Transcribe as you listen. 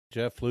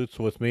Jeff Lutz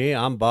with me.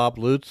 I'm Bob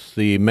Lutz,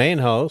 the main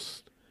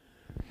host.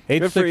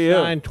 Good for you.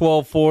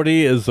 869-1240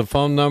 is the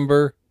phone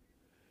number.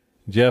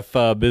 Jeff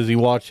busy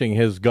watching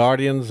his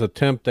Guardians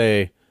attempt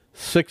a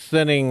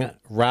sixth-inning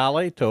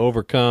rally to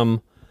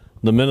overcome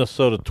the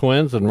Minnesota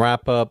Twins and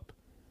wrap up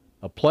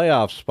a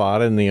playoff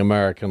spot in the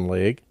American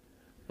League.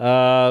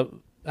 How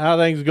are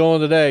things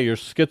going today? Your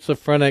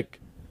schizophrenic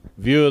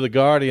view of the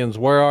Guardians,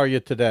 where are you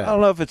today? I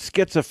don't know if it's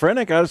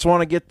schizophrenic. I just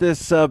want to get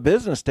this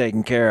business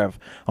taken care of.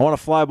 I want a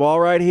fly ball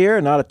right here,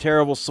 not a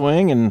terrible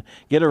swing, and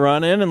get a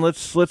run in, and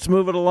let's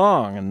move it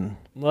along. And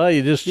well,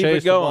 you just keep it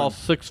chased the going. ball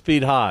 6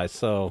 feet high,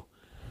 so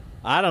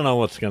I don't know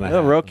what's going to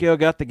happen. Rocchio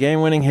got the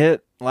game-winning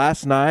hit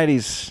last night.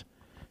 He's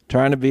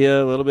trying to be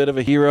a little bit of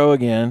a hero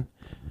again.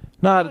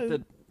 Not at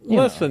the,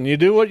 Listen, you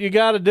do what you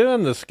got to do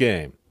in this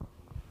game.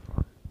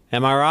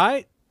 Am I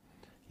right?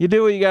 You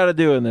do what you got to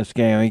do in this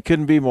game. He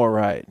couldn't be more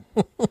right.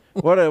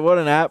 What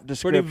an apt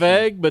description. Pretty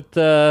vague,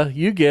 but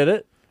you get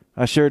it.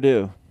 I sure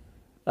do.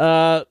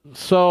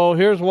 So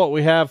here's what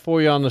we have for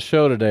you on the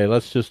show today.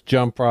 Let's just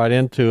jump right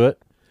into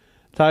it.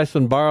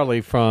 Tyson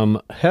Barley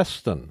from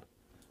Heston.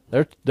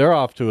 They're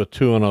off to a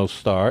 2-0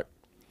 start.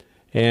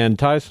 And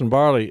Tyson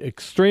Barley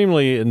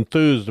extremely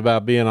enthused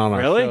about being on our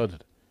Really? show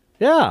today.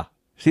 Yeah,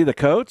 Is he the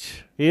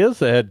coach? he is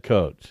the head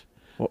coach.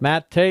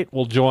 Matt Tate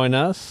will join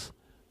us.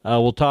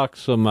 We'll talk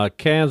some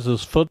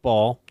Kansas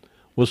football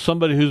with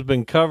somebody who's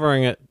been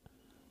covering it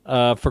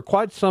for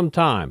quite some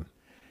time.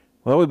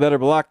 Well, we better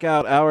block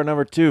out hour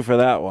number 2 for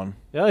that one.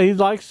 Yeah, he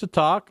likes to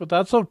talk, but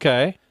that's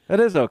okay. That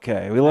is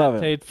okay. We love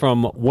it. Tate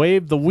from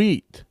Wave the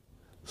Wheat.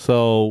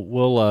 So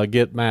we'll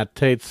get Matt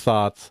Tate's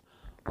thoughts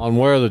on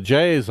where the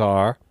Jays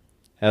are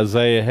as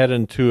they head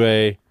into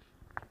a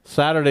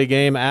Saturday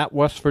game at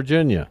West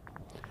Virginia.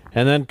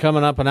 And then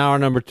coming up in hour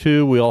number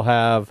 2, we'll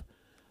have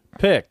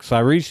picks. I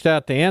reached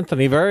out to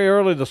Anthony very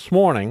early this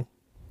morning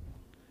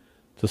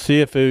to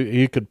see if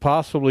he could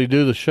possibly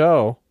do the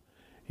show.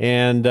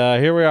 And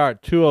here we are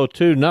at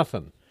 2:02,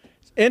 nothing.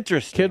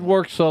 Interesting. Kid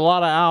works a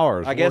lot of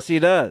hours. I guess he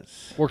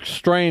does. Works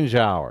strange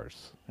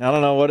hours. I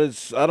don't know what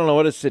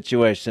his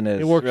situation is.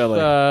 He works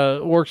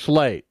really. works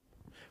late.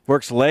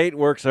 Works late,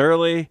 works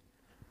early.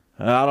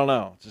 I don't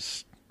know.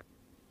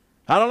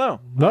 I don't know.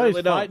 No, I he's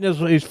really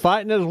don't. he's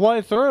fighting his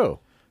way through.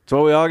 That's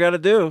what we all got to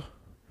do.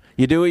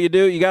 You do what you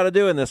do. You got to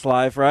do in this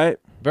life, right?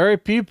 Very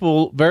few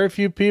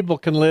people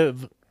can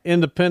live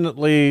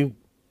independently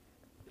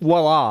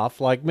well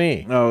off like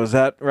me. Oh, is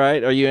that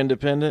right? Are you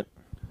independent?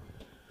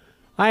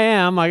 I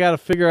am. I got to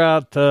figure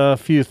out a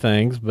few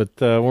things, but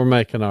we're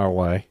making our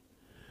way.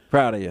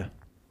 Proud of you.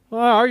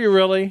 Well, are you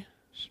really?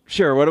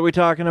 Sure. What are we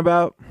talking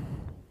about?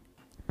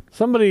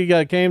 Somebody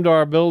came to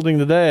our building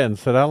today and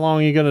said, "How long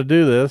are you going to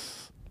do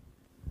this?"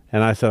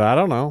 And I said, "I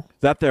don't know."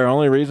 Is that their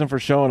only reason for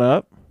showing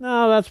up?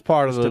 No, that's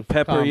part Just of the to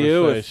pepper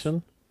you with-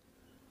 conversation.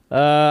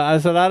 I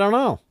said, "I don't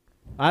know,"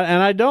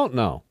 and I don't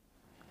know.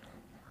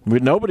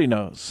 Nobody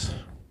knows.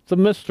 It's a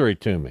mystery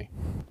to me.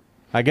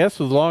 I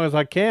guess as long as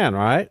I can,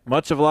 right?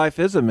 Much of life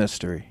is a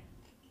mystery.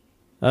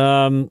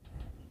 I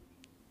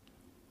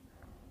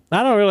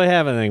don't really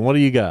have anything. What do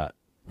you got?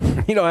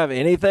 You don't have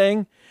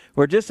anything?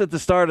 We're just at the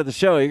start of the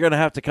show. You're going to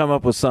have to come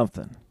up with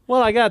something.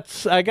 Well, I got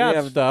We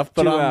have stuff,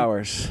 but 2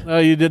 hours.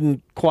 You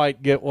didn't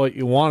quite get what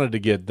you wanted to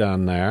get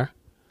done there.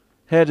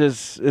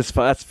 Hedges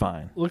that's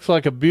fine. Looks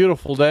like a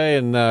beautiful day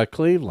in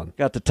Cleveland.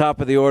 Got the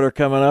top of the order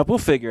coming up. We'll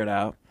figure it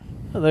out.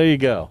 Well, there you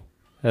go.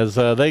 As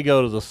they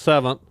go to the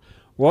 7th.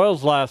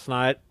 Royals last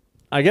night.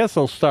 I guess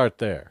they'll start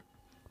there.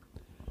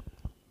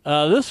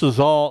 This is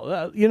all,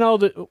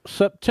 the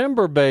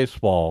September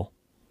baseball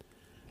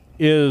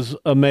is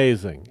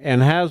amazing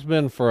and has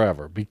been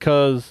forever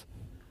because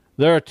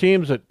there are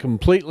teams that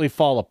completely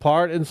fall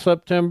apart in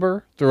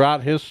September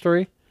throughout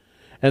history.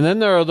 And then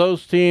there are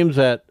those teams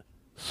that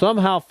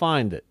somehow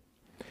find it.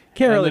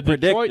 Can't And really the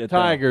predict Detroit it, though.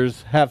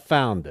 Tigers have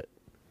found it.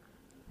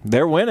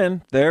 They're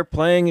winning. They're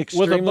playing With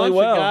extremely a bunch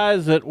well. of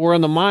guys that were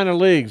in the minor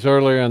leagues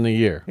earlier in the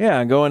year. Yeah,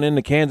 and going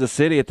into Kansas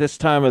City at this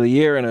time of the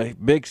year in a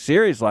big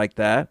series like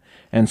that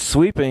and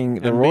sweeping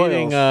the And Royals.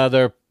 beating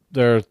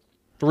their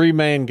 3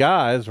 main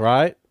guys,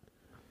 right?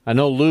 I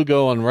know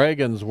Lugo and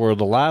Reagans were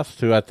the last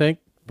 2. I think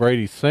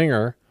Brady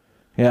Singer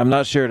Yeah, I'm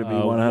not sure to be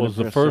 100% was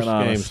the first game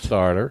honest.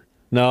 starter.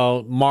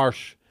 No,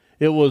 Marsh.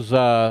 It was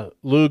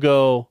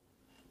Lugo,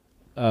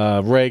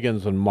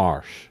 Reagans, and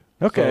Marsh.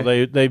 Okay.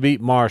 So they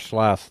beat Marsh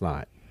last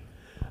night.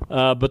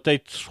 But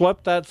they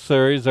swept that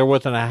series. They're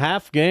within a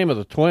half game of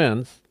the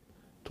Twins.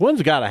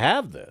 Twins got to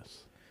have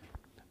this.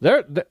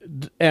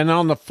 And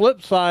on the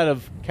flip side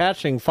of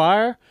catching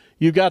fire,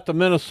 you got the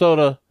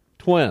Minnesota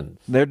Twins,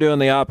 They're doing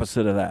the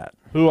opposite of that.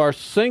 who are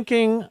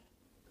sinking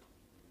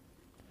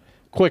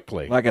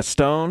quickly. Like a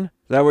stone? Is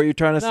that what you're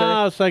trying to say? No,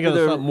 I was thinking of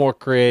Do the- something more do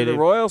creative. the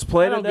Royals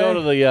play I don't today? go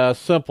to the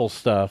simple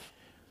stuff.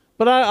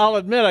 But I'll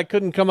admit I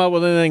couldn't come up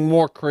with anything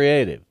more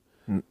creative.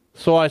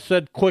 So I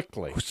said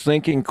quickly.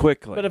 Sinking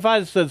quickly. But if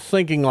I said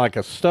sinking like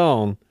a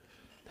stone,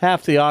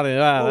 half the audience.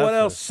 Well, what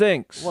else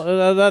sinks?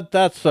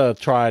 That's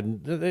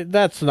tried.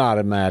 That's not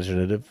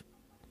imaginative.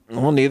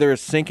 Well, neither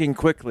is sinking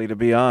quickly, to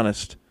be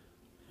honest.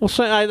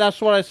 Well,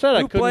 that's what I said.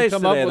 I Who couldn't plays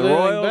come today? up with The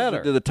anything Royals?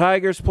 better. Do the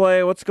Tigers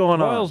play? What's going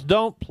Royals on?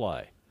 don't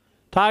play.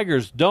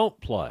 Tigers don't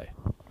play.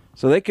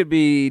 So they could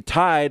be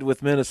tied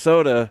with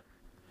Minnesota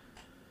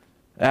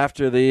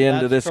after the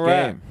end of That's this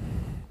correct.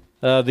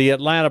 game. The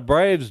Atlanta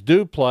Braves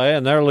do play,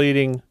 and they're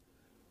leading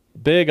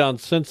big on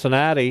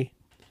Cincinnati.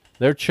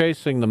 They're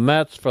chasing the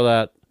Mets for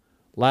that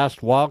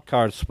last wild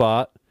card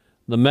spot.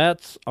 The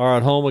Mets are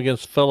at home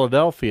against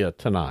Philadelphia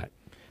tonight.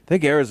 I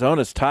think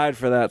Arizona's tied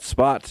for that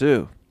spot,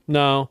 too.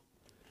 No.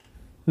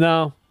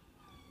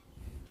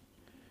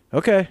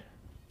 Okay.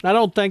 I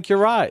don't think you're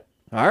right.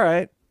 All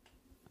right.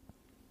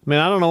 I mean,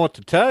 I don't know what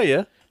to tell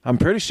you. I'm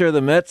pretty sure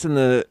the Mets and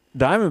the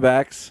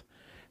Diamondbacks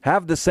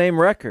have the same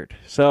record.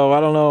 So I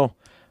don't know.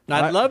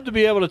 I'd love to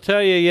be able to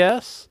tell you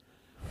yes,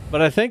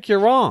 but I think you're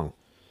wrong.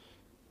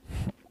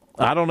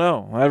 I don't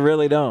know. I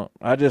really don't.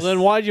 Well,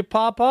 then why'd you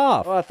pop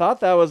off? Well, I thought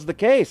that was the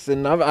case,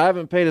 and I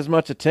haven't paid as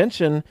much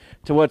attention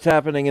to what's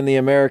happening in the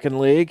American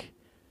League.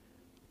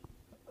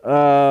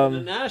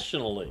 The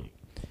National League.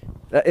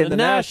 In the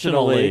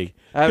National League.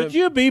 Could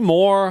you be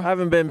more? I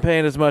haven't been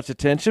paying as much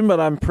attention, but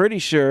I'm pretty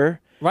sure.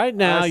 Right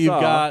now, you've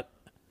got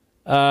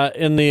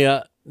in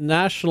the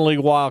National League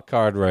wild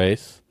card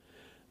race,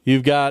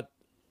 you've got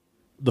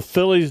the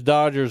Phillies,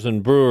 Dodgers,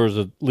 and Brewers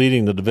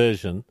leading the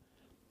division.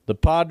 The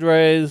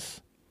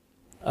Padres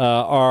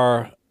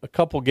are a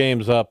couple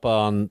games up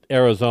on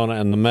Arizona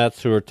and the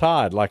Mets, who are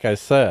tied, like I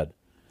said.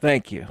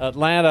 Thank you.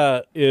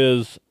 Atlanta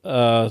is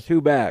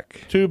Two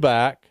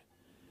back,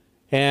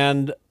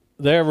 and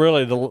they're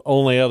really the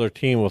only other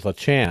team with a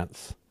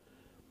chance.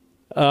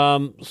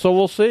 So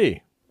we'll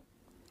see.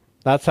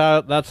 That's how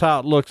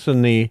it looks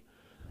in the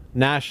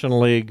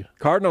National League.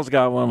 Cardinals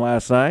got one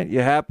last night.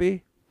 You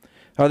happy?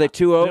 Are they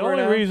 2 over The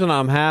only now? reason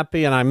I'm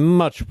happy, and I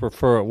much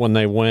prefer it when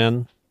they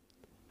win,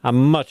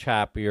 I'm much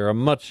happier.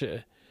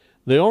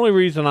 The only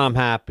reason I'm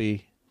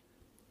happy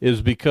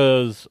is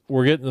because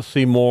we're getting to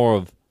see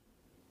more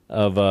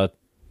of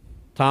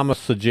Thomas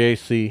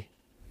Saggese,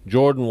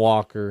 Jordan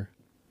Walker,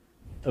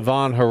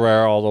 Ivan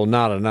Herrera, although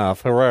not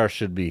enough. Herrera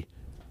should be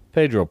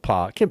Pedro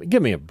Paz.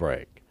 Give me a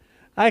break.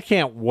 I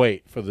can't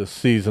wait for this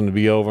season to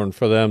be over and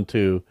for them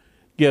to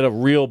get a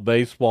real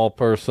baseball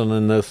person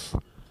in this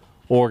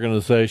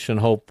organization,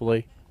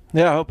 hopefully.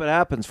 Yeah, I hope it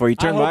happens for you.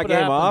 Turn my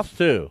game off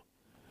too.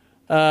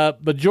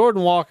 But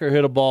Jordan Walker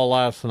hit a ball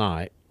last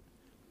night,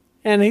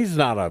 and he's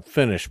not a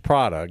finished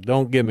product.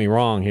 Don't get me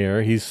wrong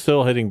here. He's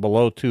still hitting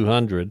below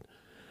 200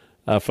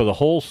 for the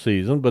whole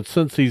season, but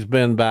since he's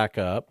been back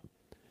up,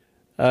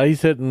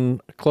 he's hitting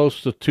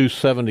close to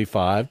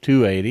 275,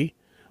 280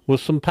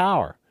 with some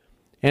power.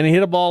 And he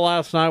hit a ball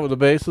last night with the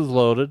bases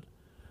loaded,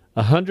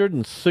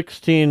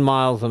 116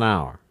 miles an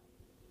hour.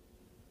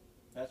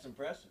 That's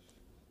impressive.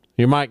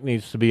 Your mic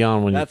needs to be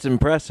on when That's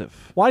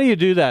impressive. Why do you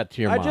do that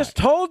to your mic? I just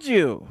told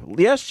you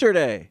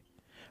yesterday.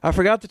 I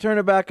forgot to turn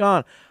it back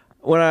on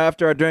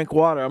after I drank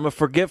water. I'm a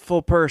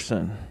forgetful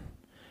person.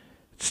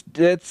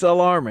 It's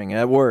alarming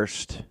at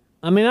worst.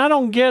 I mean, I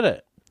don't get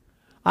it.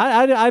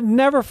 I've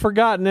never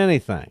forgotten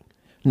anything.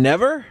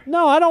 Never?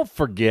 No, I don't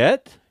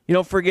forget. You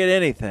don't forget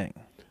anything.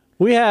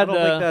 We had. I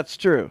don't think that's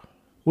true.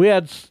 We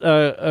had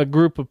a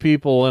group of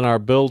people in our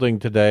building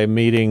today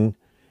meeting,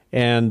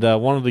 and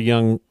one of the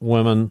young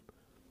women,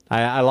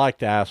 I like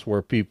to ask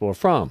where people are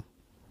from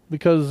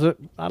because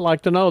I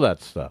like to know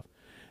that stuff.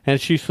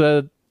 And she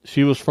said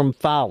she was from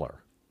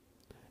Fowler,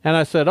 and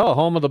I said, "Oh,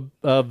 home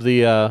of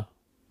the."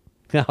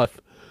 Now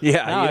You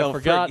I don't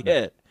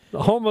forget.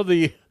 home of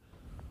the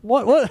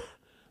what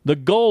the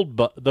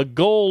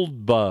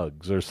gold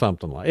bugs or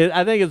something like it.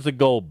 I think it's the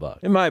gold bug.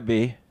 It might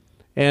be.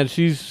 And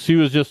she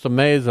was just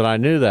amazed that I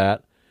knew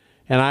that.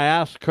 And I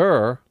asked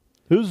her,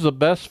 who's the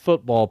best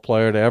football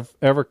player to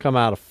ever come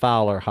out of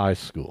Fowler High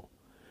School?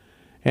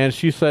 And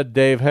she said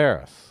Dave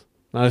Harris.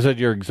 And I said,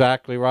 you're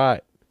exactly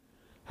right.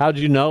 How'd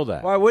you know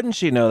that? Why wouldn't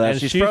she know that? And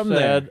She's she from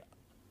said, there.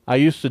 I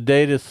used to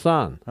date his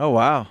son. Oh,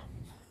 wow.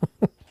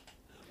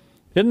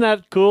 Isn't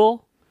that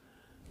cool?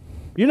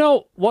 You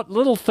know what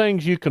little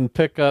things you can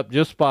pick up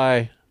just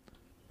by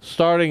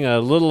starting a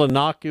little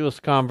innocuous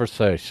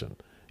conversation.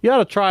 You ought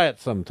to try it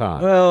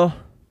sometime. Well,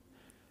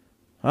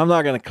 I'm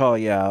not going to call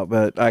you out,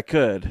 but I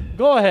could.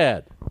 Go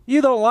ahead.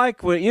 You don't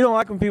like when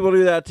people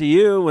do that to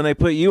you, when they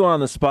put you on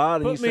the spot.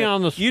 And Put you me say,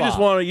 on the You just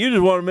spot. want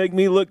to make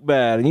me look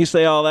bad, and you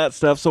say all that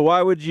stuff. So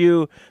why would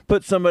you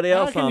put somebody else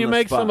on the spot? How can you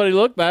make somebody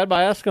look bad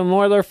by asking them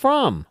where they're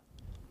from?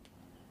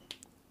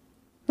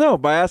 No,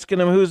 by asking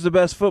them who's the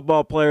best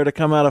football player to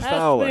come out of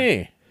Fowler. Ask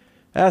me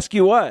Ask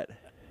you what?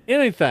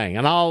 anything,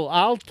 and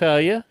I'll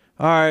tell you.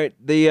 All right,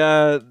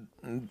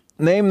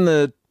 name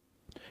the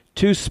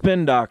 2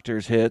 Spin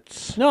Doctors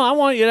hits No, I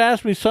want you to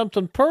ask me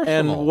something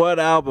personal. and what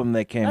album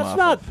they came off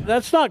of.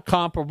 That's not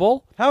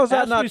comparable. How is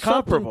that Ask not me something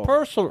comparable?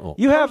 Personal.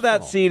 You have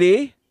that Personal.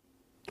 CD?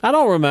 I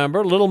don't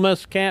remember. Little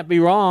Miss Can't Be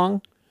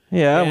Wrong.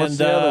 Yeah, and what's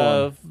the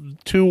other one?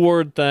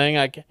 2-word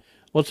thing.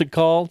 What's it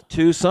called?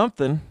 2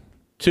 something.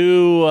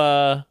 Two.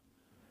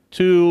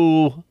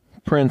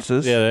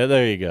 Princes. Yeah,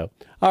 there you go.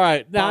 All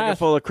right, now Pocket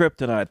full of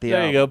kryptonite. The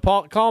there you album.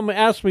 go. Paul,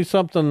 ask me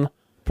something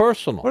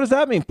personal. What does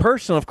that mean,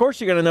 personal? Of course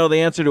you're going to know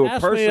the answer to a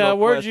Ask personal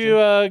me, where'd question.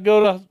 you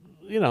go to,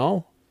 you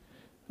know,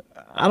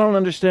 I don't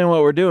understand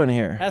what we're doing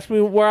here. ask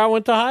me where I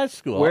went to high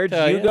school. I'll Where'd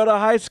tell you go to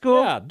high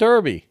school? Yeah,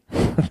 Derby.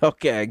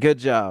 Okay, good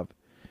job.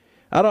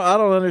 I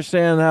don't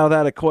understand how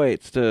that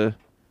equates to.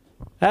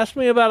 Ask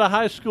me about a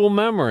high school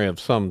memory of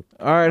some.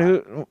 All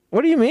right,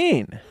 what do you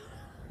mean?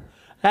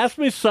 Ask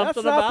me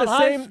something That's not about the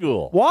high same.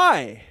 school.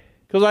 Why?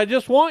 Because I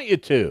just want you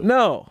to.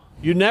 No.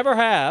 You never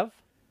have.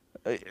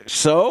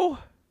 So?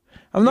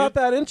 I'm not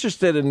that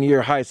interested in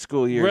your high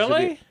school years.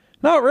 Really?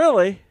 Not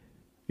really.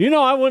 You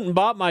know, I went and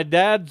bought my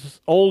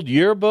dad's old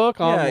yearbook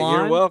Yeah, online.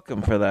 you're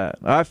welcome for that.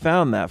 I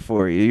found that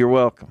for you. You're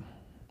welcome.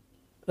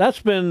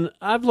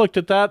 I've looked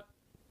at that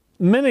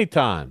many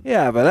times.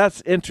 Yeah, but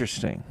that's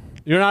interesting.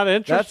 You're not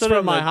interested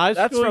in my high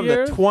school That's from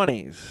years? the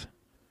 20s.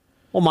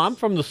 Well, I'm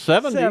from the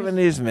 70s.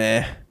 70s,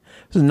 man.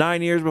 This is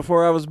 9 years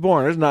before I was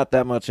born. There's not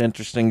that much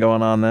interesting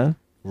going on then.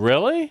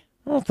 Really?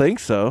 I don't think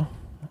so.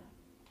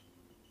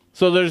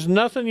 So there's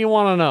nothing you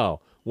want to know.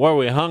 Where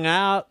we hung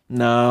out,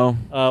 No.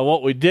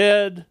 what we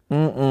did,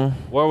 where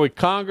we We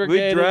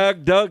congregated.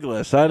 dragged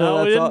Douglas. I know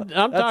No, we that's all. didn't.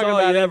 I'm that's talking all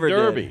about you in ever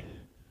Derby. did.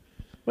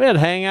 We had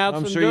hangouts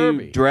I'm in sure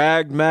Derby. you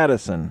dragged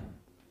Madison.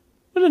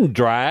 We didn't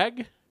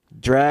drag.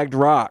 Dragged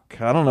Rock.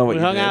 I don't know what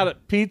We you hung did. out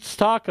at Pete's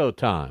Taco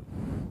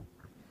Time.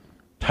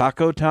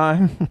 Taco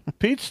Time.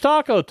 Pete's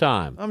Taco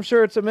Time. I'm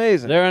sure it's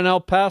amazing. They're in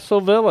El Paso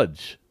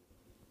Village.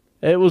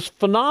 It was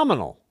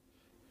phenomenal.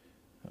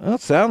 Well,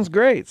 sounds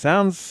great.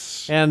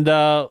 Sounds And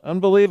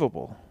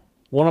unbelievable.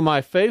 one of my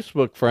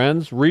Facebook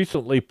friends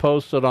recently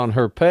posted on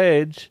her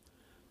page,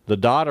 the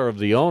daughter of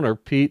the owner,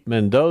 Pete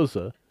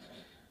Mendoza,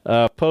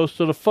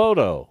 posted a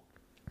photo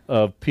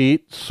of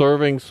Pete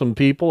serving some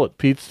people at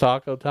Pete's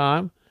Taco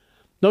Time.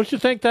 Don't you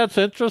think that's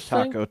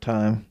interesting? Taco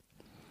Time.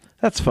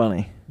 That's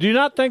funny. Do you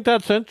not think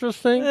that's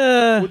interesting?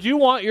 Would you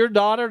want your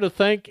daughter to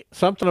think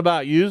something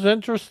about you's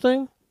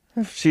interesting?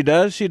 If she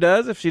does, she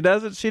does. If she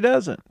doesn't, she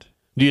doesn't.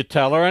 Do you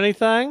tell her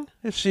anything?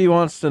 If she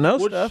wants to know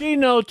Would stuff. she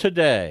know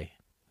today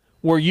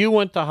where you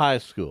went to high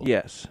school?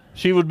 Yes.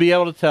 She would be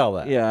able to tell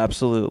that. Yeah,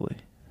 absolutely.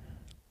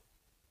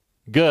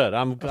 Good.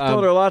 I've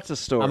told her lots of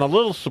stories. I'm a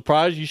little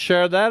surprised you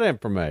shared that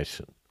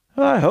information.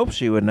 Well, I hope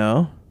she would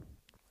know.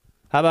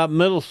 How about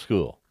middle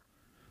school?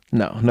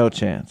 No, no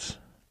chance.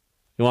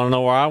 You want to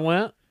know where I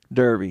went?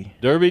 Derby.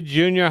 Derby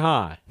Junior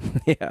High.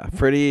 Yeah,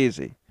 pretty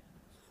easy.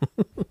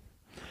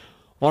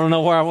 Want to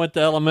know where I went to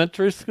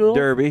elementary school?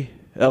 Derby.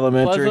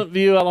 Elementary. Pleasant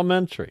View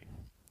Elementary.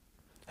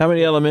 How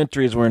many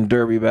elementaries were in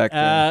Derby back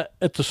then?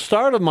 At the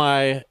start of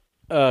my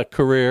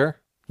career,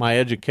 my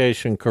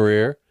education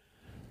career,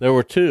 there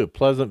were two,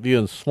 Pleasant View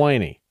and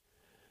Swaney.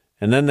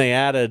 And then they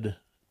added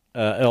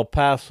El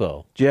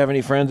Paso. Do you have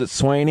any friends at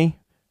Swaney?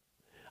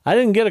 I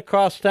didn't get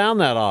across town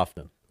that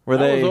often. Were I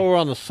they? was over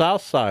on the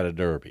south side of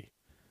Derby.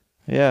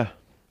 Yeah.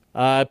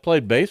 I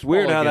played baseball.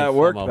 Weird how against that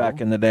worked some of back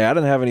them. in the day. I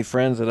didn't have any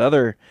friends at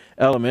other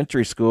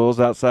elementary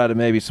schools outside of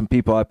maybe some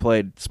people I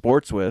played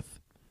sports with.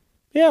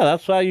 Yeah,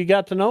 that's how you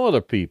got to know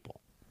other people.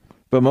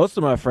 But most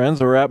of my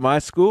friends were at my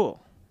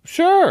school.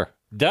 Sure.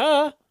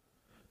 Duh.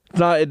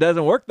 It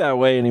doesn't work that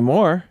way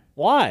anymore.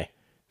 Why?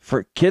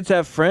 For kids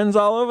have friends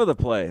all over the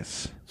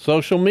place.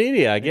 Social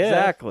media, I guess.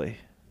 Exactly.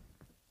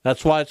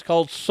 That's why it's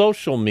called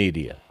social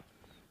media.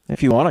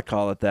 If you want to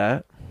call it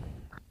that.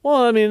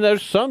 Well, I mean,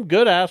 there's some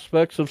good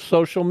aspects of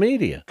social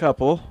media.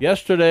 Couple.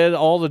 Yesterday,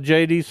 all the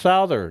J.D.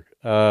 Souther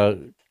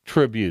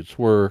tributes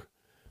were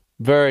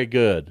very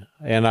good,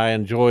 and I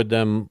enjoyed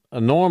them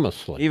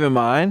enormously. Even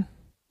mine.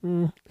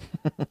 I'm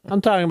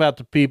talking about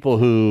the people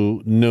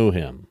who knew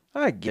him.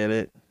 I get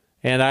it.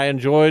 And I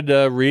enjoyed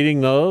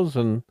reading those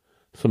and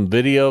some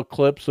video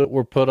clips that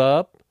were put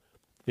up.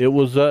 It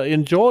was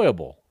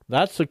enjoyable.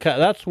 That's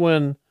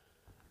when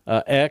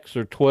X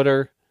or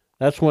Twitter,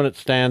 that's when it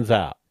stands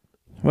out.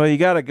 Well, you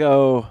got to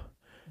go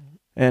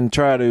and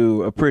try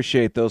to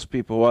appreciate those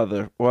people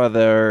while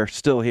they're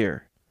still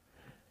here.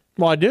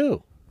 Well, I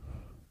do.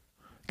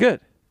 Good.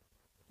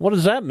 What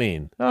does that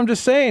mean? I'm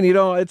just saying,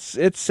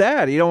 it's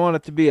sad. You don't want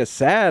it to be a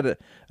sad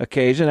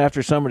occasion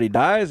after somebody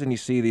dies and you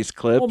see these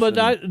clips. Well,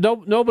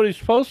 but nobody's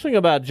posting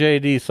about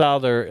J.D.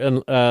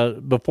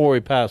 Souther before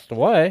he passed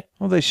away.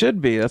 Well, they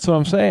should be. That's what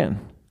I'm saying.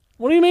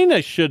 What do you mean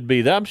they should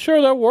be? I'm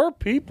sure there were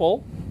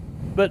people,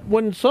 but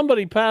when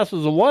somebody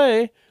passes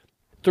away,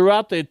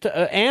 throughout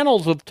the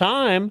annals of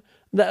time,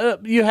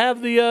 you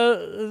have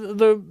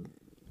the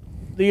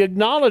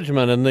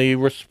acknowledgement and the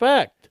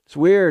respect. It's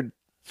weird.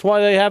 That's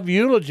why they have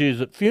eulogies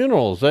at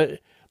funerals.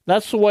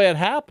 That's the way it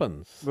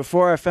happens.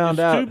 Before I found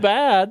It's out. too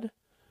bad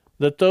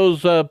that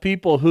those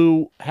people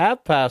who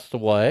have passed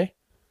away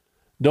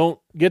don't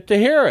get to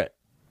hear it.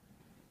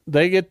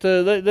 They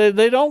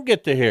don't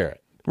get to hear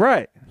it.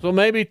 Right. So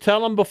maybe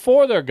tell them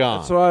before they're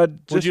gone. So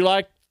Would you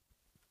like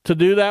to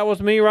do that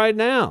with me right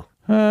now?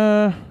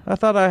 I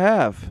thought I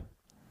have.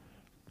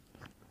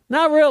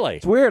 Not really.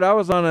 It's weird. I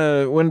was on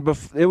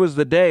it was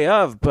the day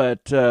of,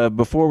 but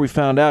before we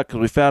found out,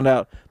 because we found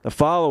out the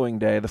following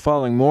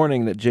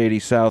morning that J.D.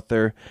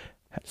 Souther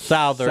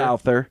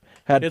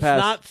had It's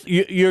passed. not.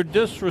 You're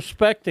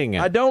disrespecting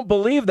it. I don't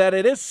believe that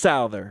it is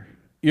Souther.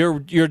 You're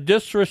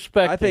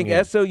disrespecting. I think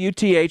him.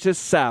 SOUTH is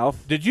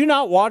South. Did you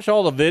not watch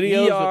all the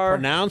videos that ER.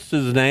 pronounced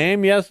his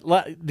name? Yes.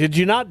 Did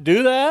you not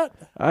do that?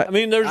 I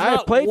mean, there's I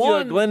not played you a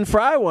one. Glenn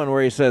Fry one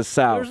where he says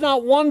South. There's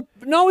not one.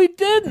 No, he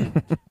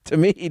didn't. To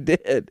me, he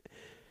did.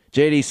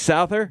 JD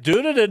Souther?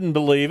 Duda didn't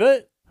believe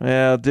it.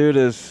 Well, dude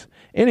is.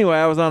 Anyway,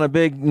 I was on a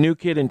big New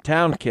Kid in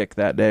Town kick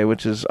that day,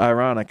 which is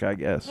ironic, I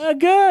guess.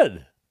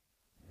 Good.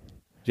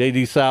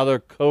 J.D. Souther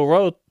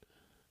co-wrote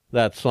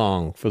that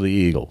song for the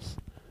Eagles,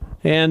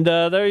 and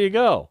there you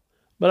go.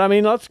 But I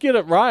mean, let's get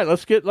it right.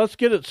 Let's get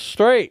it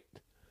straight.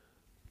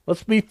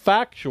 Let's be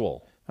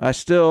factual. I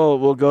still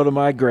will go to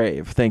my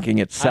grave thinking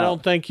it's South. I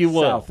don't think you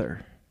will.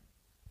 Souther.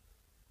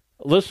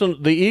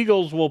 Listen, the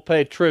Eagles will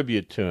pay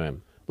tribute to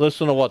him.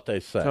 Listen to what they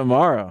say.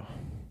 Tomorrow.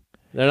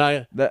 They're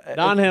not.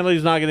 Don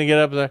Henley's not going to get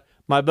up there.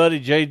 My buddy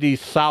J.D.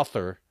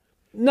 Souther.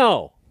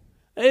 No,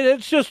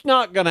 it's just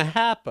not going to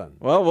happen.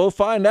 Well, we'll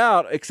find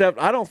out, except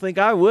I don't think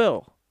I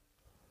will.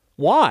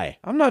 Why?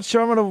 I'm not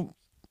sure I'm going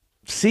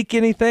to seek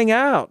anything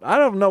out. I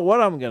don't know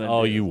what I'm going to do.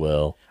 Oh, you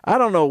will. I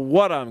don't know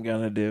what I'm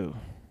going to do.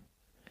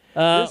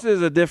 This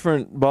is a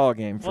different ball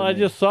game for me. I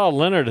just saw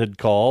Leonard had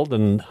called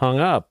and hung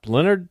up.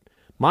 Leonard,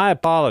 my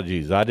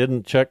apologies. I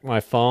didn't check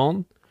my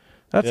phone.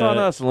 That's on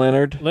us,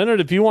 Leonard.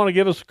 Leonard, if you want to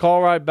give us a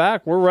call right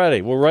back, we're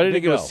ready. We're ready to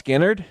Think it go. was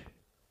Skinnerd?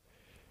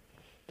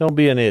 Don't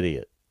be an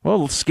idiot.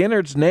 Well,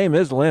 Skinnerd's name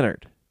is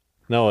Leonard.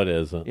 No, it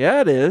isn't.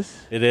 Yeah, it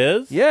is. It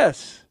is?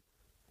 Yes.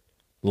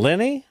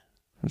 Lenny?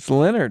 It's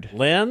Leonard.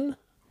 Len?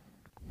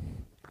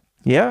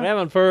 Yeah. We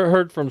haven't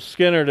heard from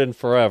Skinnerd in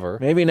forever.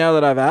 Maybe now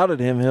that I've outed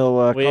him,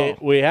 he'll call.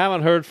 We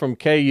haven't heard from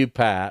KU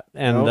Pat,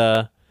 and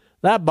Nope.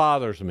 that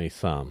bothers me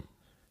some.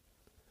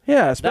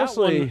 Yeah, That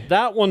especially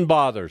one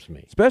bothers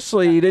me.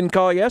 he didn't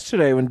call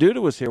yesterday when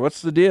Duda was here.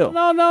 What's the deal?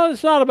 No,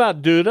 it's not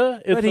about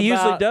Duda. But he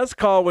usually does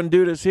call when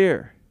Duda's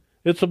here.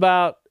 It's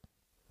about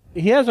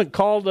he hasn't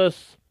called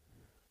us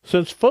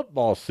since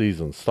football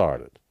season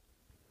started.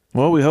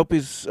 Well, we hope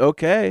he's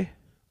okay.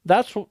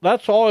 That's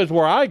always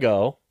where I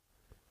go.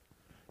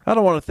 I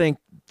don't want to think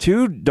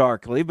too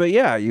darkly, but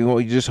yeah,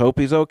 you just hope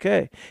he's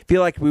okay.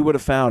 Feel like we would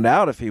have found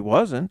out if he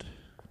wasn't.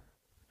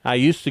 I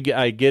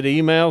get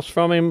emails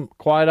from him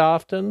quite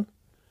often.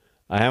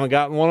 I haven't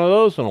gotten one of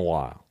those in a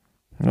while.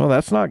 Well,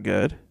 that's not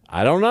good.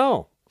 I don't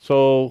know.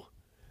 So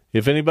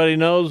if anybody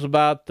knows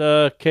about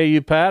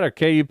KU Pat or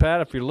KU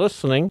Pat, if you're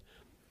listening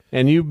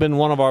and you've been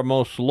one of our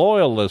most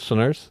loyal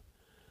listeners,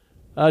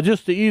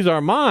 just to ease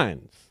our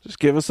minds, Just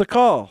give us a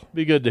call.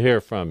 be good to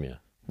hear from you.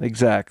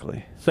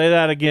 Exactly. Say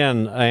that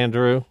again,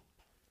 Andrew.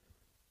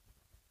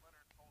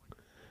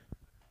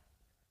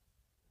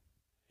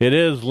 It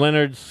is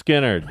Leonard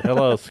Skinnerd.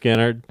 Hello,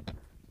 Skinnerd.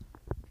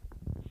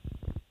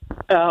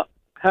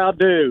 How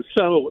do?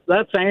 So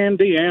that's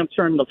Andy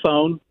answering the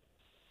phone.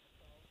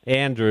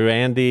 Andrew,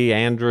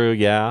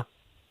 yeah.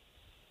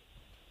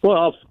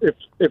 Well, if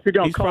you're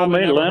going He's to call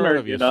probably me never heard Leonard,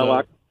 of you, you know, so-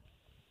 like,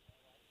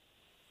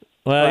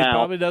 Well, he Wow.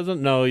 probably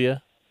doesn't know you.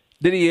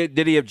 Did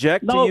he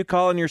object to No. you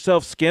calling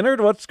yourself Skinnerd?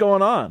 What's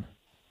going on?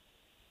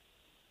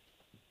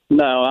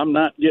 no, I'm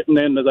not getting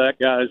into that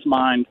guy's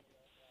mind.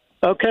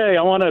 Okay,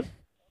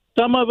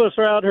 some of us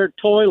are out here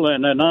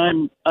toiling, and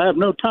I have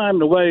no time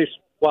to waste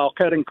while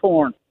cutting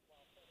corn.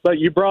 But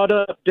you brought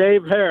up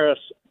Dave Harris,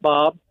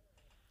 Bob.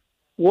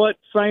 What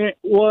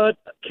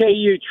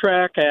KU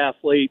track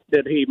athlete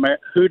did he marry?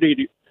 Who did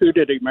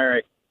he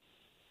marry?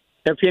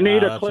 If you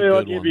need a That's a clue, I'll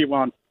good give one. you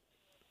one.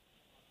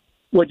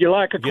 Would you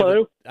like a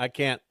clue? I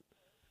can't.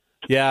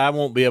 Yeah, I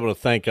won't be able to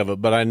think of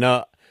it, but I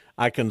know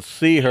I can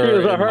see her. She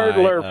was a in my,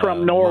 hurdler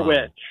from Norwich.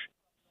 mind.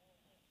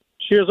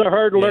 She was a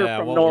hurdler Yeah,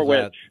 from what was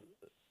Norwich.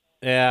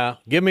 Yeah,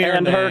 give me her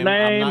And name. her I'm not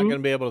name- going to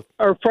be able to.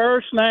 Her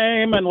first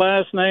name and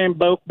last name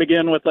both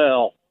begin with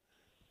L.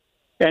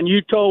 And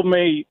you told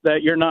me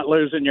that you're not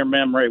losing your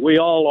memory. We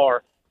all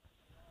are.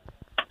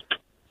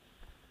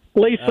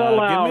 Lisa Give me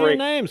Lowry. her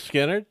name,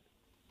 Skinner.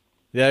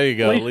 There you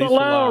go, Lisa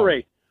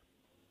Lowry.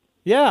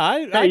 Yeah,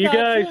 I Hey, you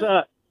got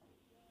guys.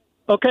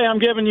 Okay, I'm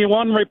giving you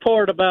one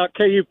report about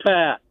KU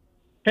Pat.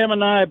 Him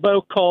and I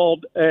both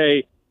called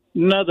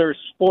another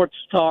sports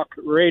talk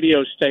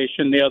radio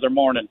station the other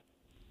morning,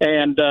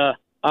 and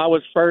I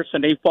was first,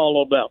 and he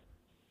followed up.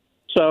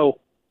 So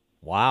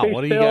Wow, he's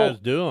what are you still guys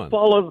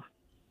doing?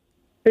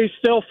 He's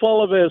still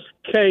full of his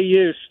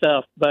KU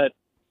stuff, but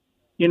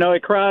he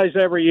cries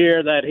every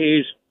year that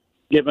he's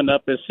giving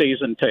up his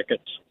season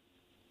tickets.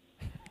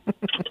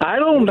 I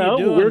don't know.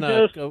 We're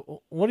just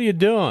What are you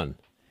doing?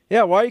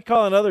 Yeah, why are you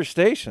calling other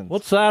stations?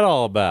 What's that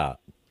all about?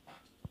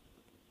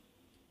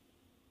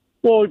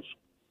 well.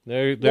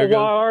 There Why goes.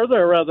 are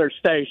there other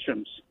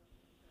stations?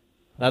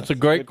 That's a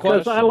great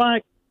Because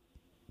question.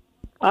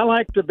 I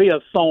like to be a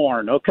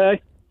thorn.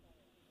 Okay.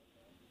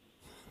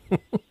 All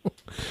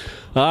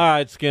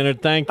right, Skinner.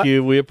 Thank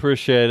you. We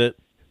appreciate it.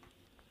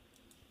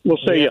 We'll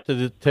see We you. have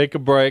to take a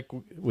break.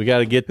 We got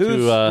to get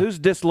to. Whose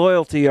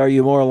disloyalty are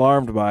you more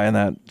alarmed by in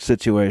that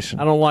situation?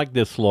 I don't like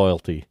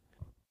disloyalty.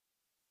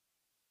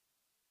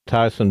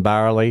 Tyson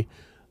Bowerly,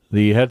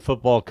 the head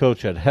football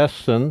coach at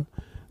Hesston,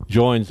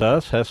 joins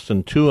us.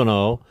 Hesston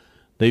 2-0.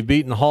 They've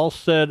beaten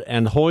Halstead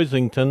and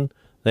Hoisington.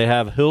 They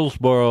have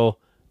Hillsboro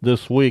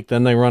this week.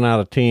 Then they run out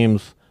of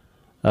teams,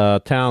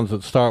 towns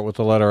that start with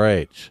the letter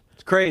H.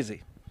 It's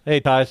crazy. Hey,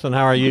 Tyson,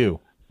 how are you?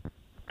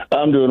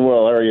 I'm doing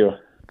well. How are you?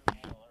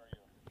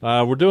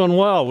 We're doing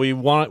well. We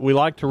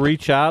like to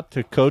reach out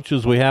to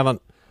coaches we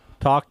haven't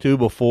talked to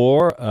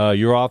before.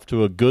 You're off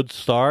to a good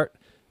start,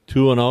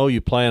 2-0.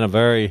 You play in a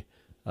very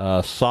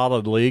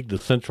solid league, the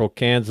Central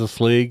Kansas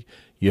League.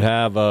 You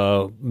have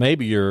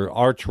maybe your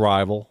arch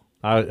rival.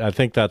 I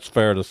think that's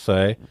fair to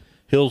say.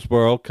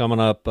 Hillsboro coming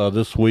up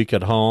this week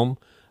at home.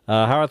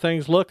 How are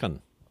things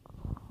looking?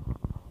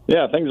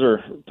 Yeah, things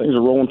are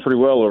rolling pretty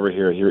well over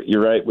here.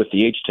 You're right with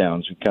the H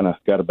towns. We kind of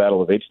got a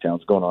battle of H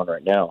towns going on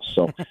right now.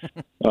 So,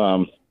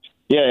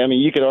 yeah, I mean,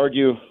 you could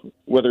argue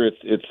whether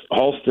it's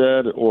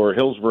Halstead or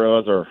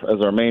Hillsboro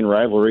as our main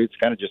rivalry. It's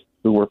kind of just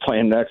who we're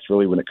playing next,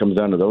 really, when it comes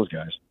down to those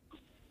guys.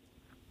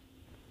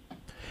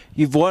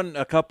 You've won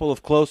a couple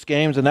of close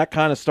games, and that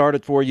kind of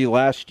started for you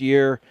last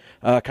year,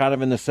 kind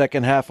of in the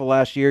second half of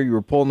last year. You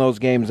were pulling those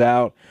games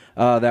out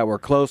that were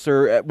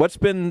closer. What's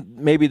been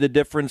maybe the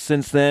difference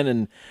since then,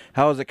 and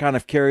how has it kind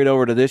of carried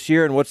over to this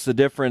year, and what's the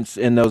difference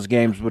in those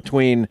games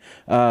between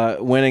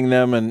winning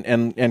them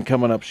and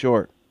coming up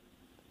short?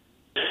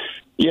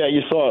 Yeah,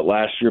 you saw it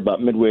last year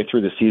about midway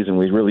through the season.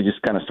 We really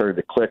just kind of started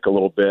to click a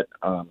little bit.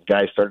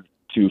 Guys started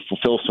to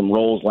fulfill some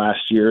roles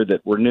last year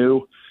that were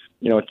new.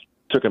 It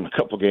took them a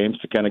couple games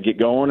to kind of get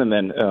going, and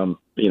then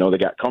they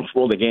got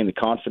comfortable, they gained the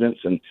confidence,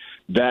 and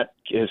that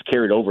has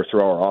carried over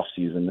through our off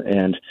season.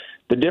 And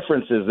the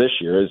difference is this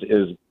year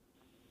is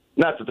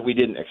not that we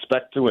didn't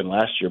expect to win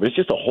last year, but it's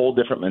just a whole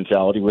different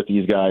mentality with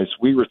these guys.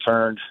 We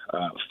returned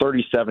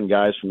 37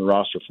 guys from the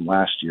roster from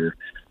last year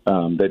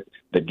that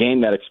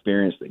gained that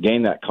experience, that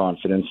gained that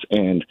confidence,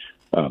 and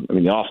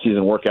the off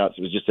season workouts,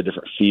 it was just a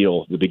different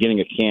feel. The beginning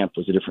of camp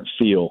was a different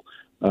feel,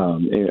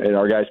 and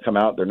our guys come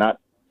out, they're not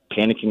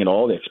panicking at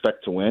all. They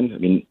expect to win. I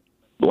mean,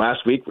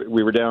 last week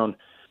we were down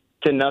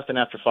 10-0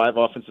 after 5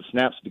 offensive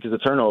snaps because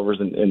of turnovers,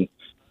 and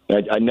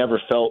I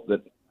never felt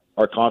that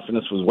our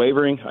confidence was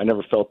wavering. I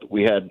never felt that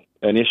we had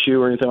an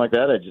issue or anything like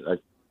that. I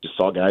just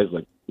saw guys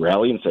like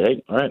rally and say,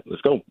 "Hey, all right,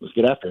 let's go, let's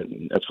get after it,"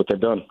 and that's what they've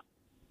done.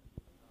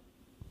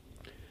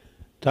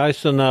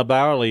 Tyson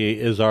Bowerly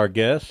is our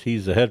guest.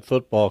 He's the head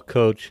football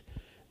coach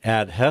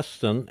at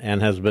Hesston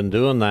and has been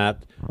doing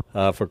that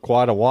for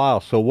quite a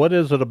while. So what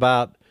is it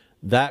about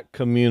that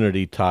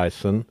community,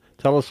 Tyson?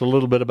 Tell us a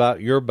little bit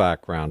about your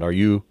background. Are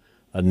you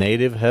a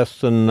native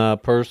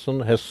Hesston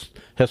person?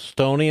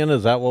 Hestonian,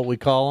 is that what we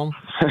call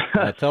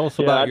them? Tell us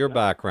about your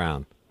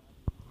background.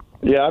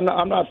 Yeah, I'm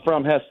not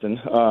from Hesston.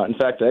 In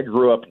fact, I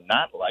grew up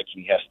not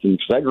liking Hesston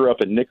because I grew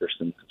up in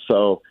Nickerson.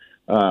 So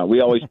we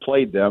always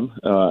played them,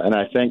 and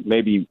I think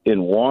maybe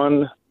in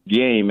one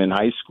game in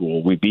high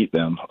school we beat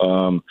them.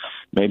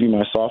 Maybe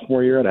my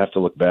sophomore year, I'd have to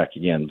look back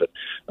again. But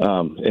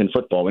in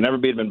football, we never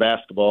beat them in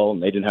basketball,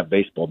 and they didn't have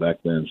baseball back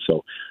then.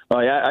 So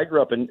I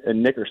grew up in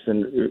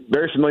Nickerson,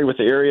 very familiar with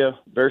the area,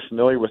 very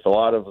familiar with a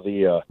lot of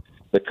the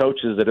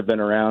coaches that have been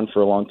around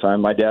for a long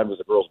time. My dad was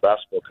a girls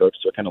basketball coach,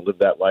 so I kind of lived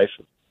that life,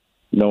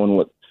 knowing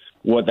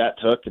what that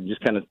took, and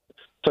just kind of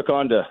took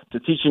on to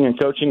teaching and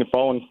coaching and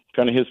following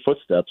kind of his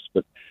footsteps.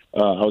 But I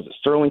was at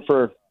Sterling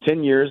for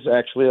 10 years,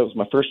 actually. That was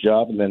my first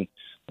job, and then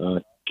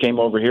came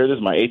over here. This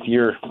is my 8th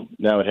year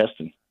now at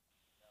Hesston.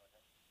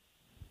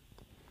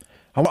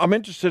 I'm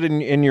interested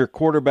in your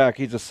quarterback.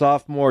 He's a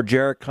sophomore,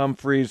 Jarek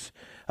Humphreys.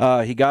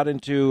 He got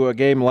into a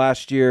game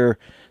last year,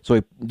 so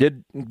he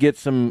did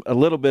get a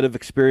little bit of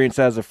experience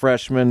as a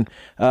freshman.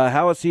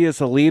 How is he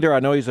as a leader? I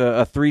know he's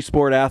a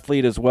 3-sport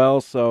athlete as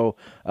well, so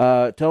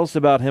tell us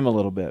about him a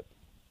little bit.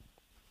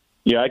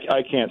 Yeah,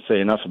 I can't say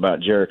enough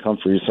about Jarek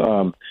Humphreys.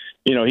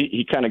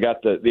 He kind of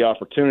got the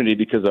opportunity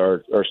because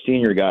our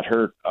senior got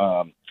hurt.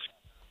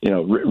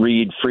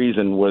 Reed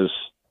Friesen was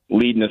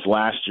leading us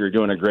last year,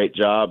 doing a great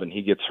job, and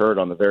he gets hurt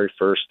on the very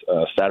first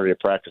Saturday of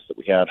practice that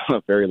we had on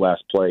the very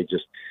last play.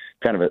 Just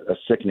kind of a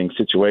sickening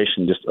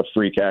situation, just a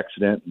freak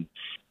accident. And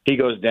he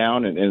goes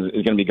down and is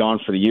going to be gone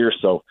for the year.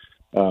 So,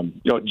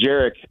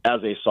 Jarek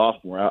as a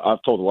sophomore,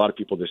 I've told a lot of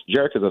people this,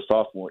 Jarek as a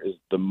sophomore is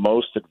the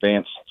most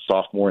advanced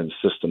sophomore in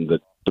the system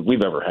that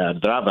we've ever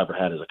had, that I've ever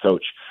had as a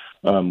coach.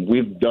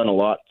 We've done a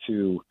lot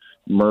to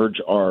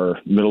merge our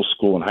middle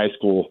school and high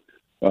school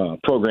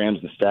programs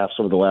and staffs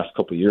over the last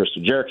couple of years.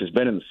 So Jarek has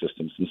been in the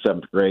system since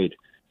 7th grade.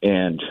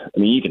 And,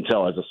 you can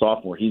tell as a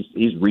sophomore,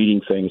 he's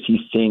reading things, he's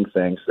seeing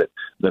things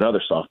that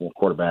other sophomore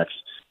quarterbacks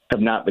have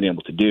not been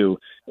able to do.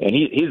 And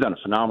he's done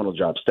a phenomenal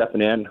job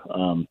stepping in.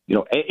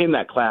 In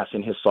that class,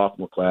 in his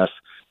sophomore class,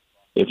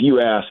 if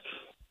you ask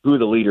who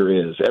the leader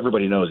is,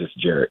 everybody knows it's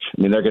Jarek.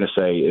 They're going to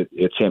say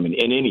it's him in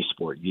any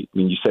sport.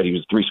 You said he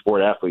was a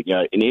 3-sport athlete.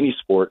 Yeah, in any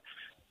sport,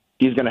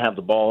 he's going to have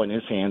the ball in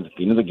his hands at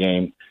the end of the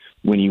game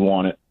when you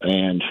want it.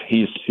 And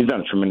he's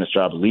done a tremendous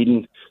job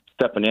leading,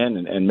 stepping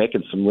in and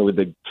making some really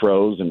big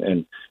throws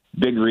and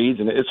big reads.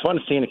 And it's fun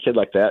seeing a kid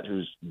like that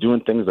who's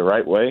doing things the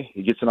right way.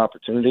 He gets an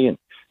opportunity, and,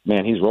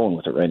 man, he's rolling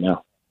with it right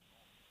now.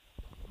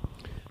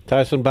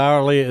 Tyson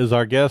Bowerly is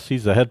our guest.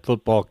 He's the head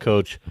football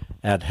coach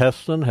at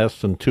Hesston.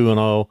 Hesston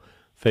 2-0,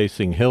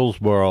 facing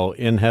Hillsboro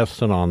in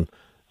Hesston on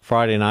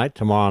Friday night,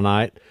 tomorrow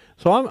night.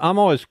 So I'm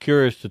always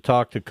curious to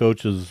talk to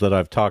coaches that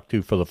I've talked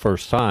to for the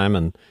first time,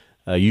 and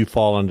you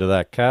fall into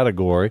that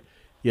category.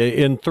 Yeah,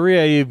 in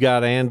 3A, you've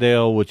got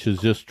Andale, which is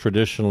just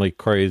traditionally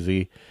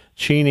crazy.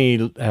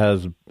 Cheney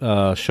has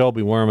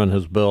Shelby Werman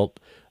has built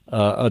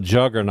a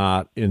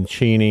juggernaut in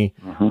Cheney.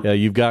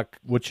 You've got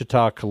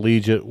Wichita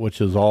Collegiate,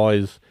 which is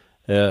always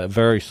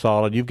very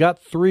solid. You've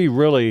got three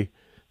really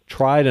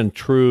tried and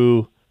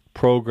true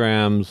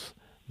programs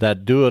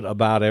that do it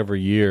about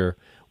every year.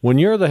 When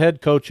you're the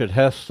head coach at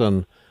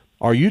Hesston,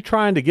 are you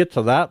trying to get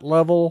to that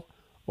level,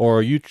 or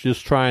are you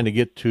just trying to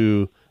get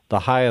to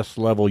the highest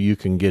level you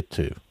can get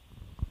to?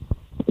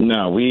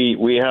 No,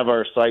 we have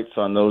our sights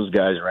on those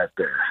guys right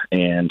there.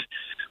 And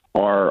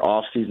our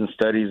off-season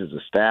studies as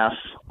a staff,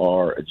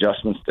 our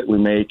adjustments that we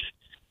make,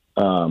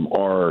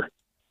 our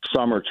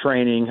summer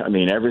training. I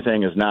mean,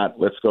 everything is not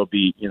let's go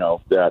beat,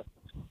 that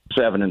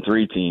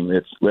 7-3 team.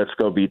 It's let's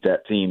go beat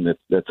that team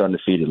that's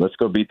undefeated. Let's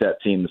go beat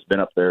that team that's been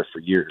up there for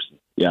years.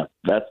 Yeah,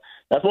 that's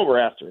what we're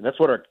after. That's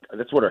what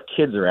our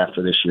kids are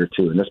after this year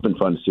too, and it's been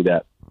fun to see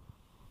that.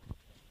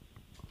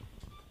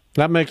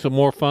 That makes it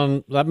more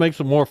fun. That makes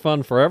it more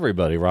fun for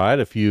everybody, right?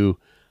 If you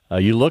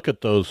look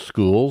at those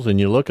schools and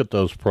you look at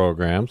those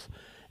programs,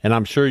 and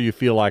I'm sure you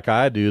feel like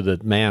I do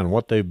that, man,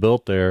 what they've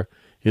built there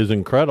is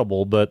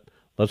incredible, but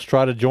let's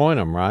try to join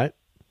them, right?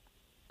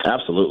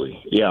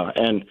 Absolutely. Yeah.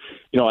 And,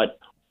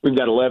 we've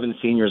got 11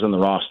 seniors on the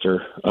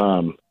roster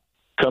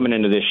coming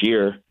into this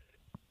year.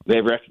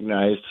 They've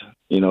recognized,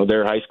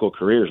 their high school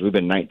careers. We've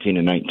been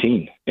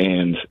 19-19,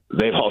 and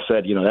they've all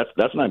said,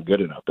 that's not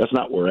good enough. It's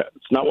not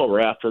what we're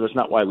after. That's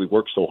not why we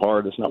work so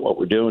hard. That's not what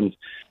we're doing.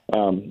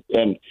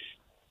 And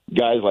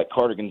guys like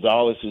Carter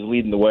Gonzalez, who's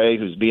leading the way,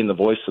 who's being the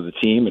voice of the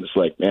team. And it's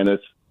like, man,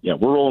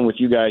 we're rolling with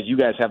you guys. You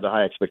guys have the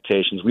high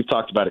expectations. We've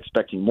talked about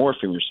expecting more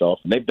from yourself,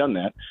 and they've done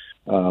that.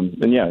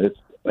 It's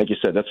like you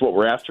said, that's what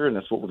we're after, and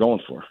that's what we're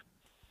going for.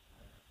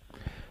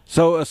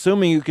 So,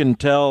 assuming you can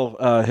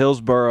tell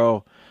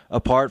Hillsboro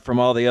apart from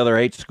all the other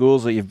 8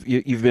 schools that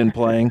you've been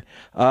playing,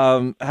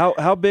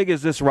 how big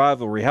is this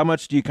rivalry? How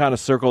much do you kind of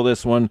circle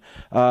this one?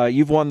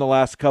 You've won the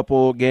last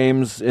couple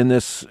games in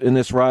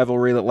this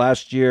rivalry. That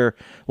last year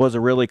was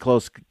a really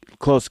close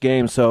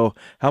game. So,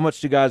 how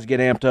much do you guys get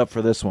amped up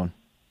for this one?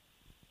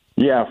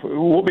 Yeah,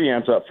 we'll be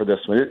amped up for this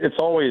one. It's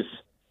always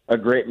a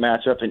great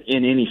matchup in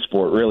any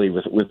sport, really,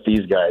 with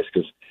these guys,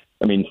 because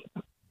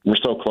we're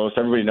so close.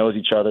 Everybody knows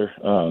each other.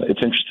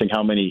 It's interesting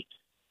how many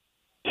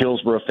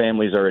Hillsboro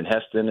families are in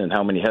Hesston and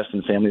how many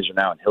Hesston families are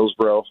now in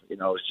Hillsboro.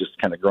 It's just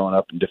kind of growing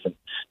up in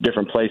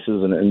different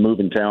places and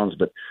moving towns.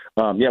 But,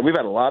 we've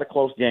had a lot of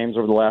close games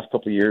over the last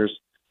couple of years.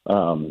 A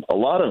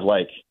lot of,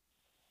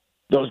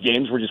 those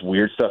games where just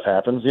weird stuff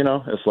happens,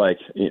 It's like,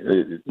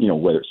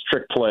 whether it's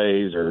trick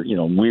plays or,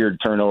 weird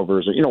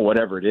turnovers or,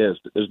 whatever it is.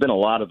 But there's been a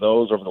lot of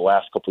those over the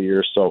last couple of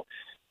years. So,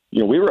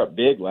 we were up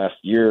big last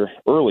year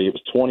early. It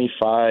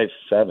was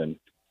 25-7,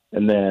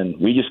 and then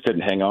we just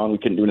couldn't hang on. We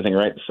couldn't do anything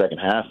right in the second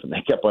half, and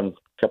they kept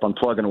on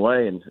plugging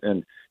away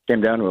and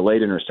came down to a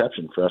late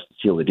interception for us to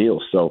seal the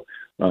deal. So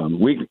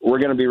we're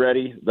going to be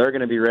ready. They're going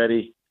to be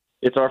ready.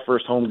 It's our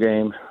first home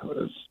game.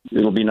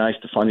 It'll be nice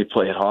to finally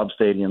play at Hobbs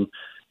Stadium,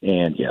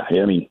 and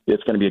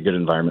it's going to be a good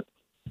environment.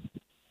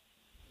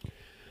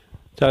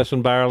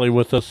 Tyson Bowerly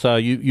with us.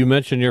 You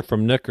mentioned you're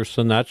from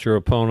Nickerson. That's your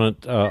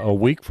opponent a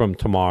week from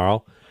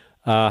tomorrow.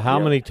 How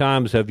many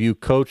times have you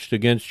coached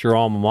against your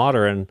alma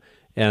mater,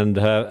 and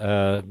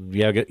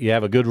you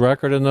have a good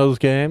record in those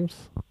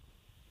games?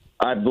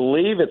 I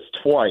believe it's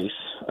twice,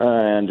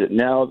 and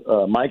now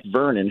Mike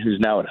Vernon, who's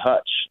now at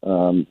Hutch,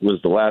 was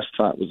the last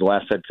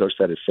head coach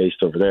that had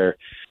faced over there,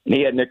 and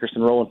he had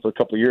Nickerson rolling for a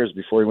couple of years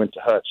before he went to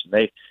Hutch.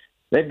 And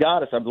they've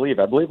got us, I believe.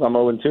 I believe I'm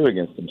 0-2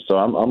 against them, so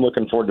I'm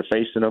looking forward to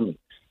facing them.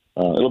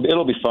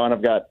 It'll be fun.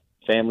 I've got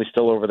family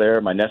still over there.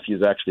 My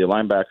nephew's actually a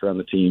linebacker on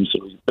the team,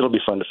 so it'll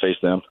be fun to face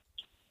them.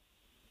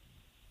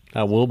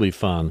 That will be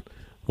fun.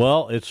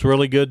 Well, it's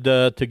really good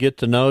to get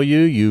to know you.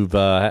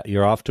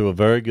 You're off to a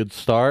very good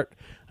start.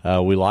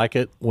 We like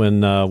it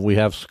when we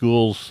have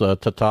schools to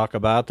talk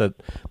about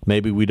that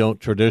maybe we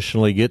don't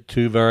traditionally get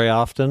to very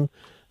often.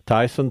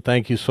 Tyson,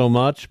 thank you so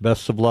much.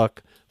 Best of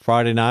luck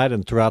Friday night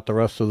and throughout the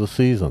rest of the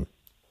season.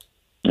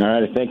 All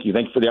right, thank you.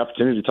 Thank you for the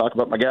opportunity to talk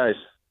about my guys.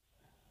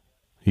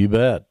 You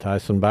bet.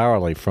 Tyson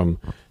Bowerly from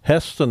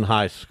Hesston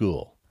High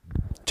School.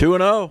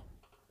 2-0.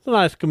 It's a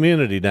nice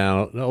community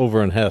down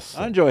over in Hesston.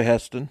 I enjoy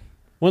Hesston.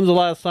 When's the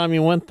last time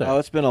you went there? Oh,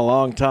 it's been a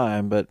long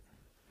time, but...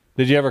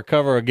 Did you ever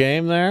cover a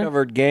game there?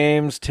 Covered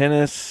games,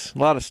 tennis, a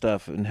lot of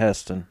stuff in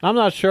Hesston. I'm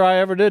not sure I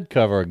ever did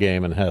cover a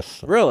game in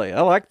Hesston. Really?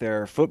 I like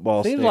their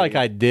football Seems stadium. like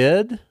I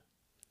did.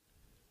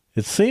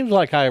 It seems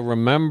like I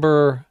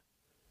remember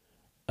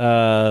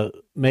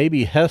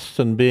maybe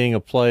Hesston being a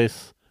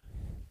place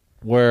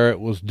where it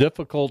was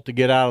difficult to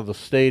get out of the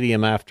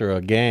stadium after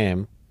a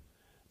game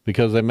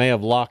because they may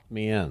have locked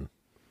me in.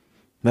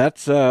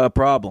 That's a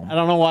problem. I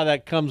don't know why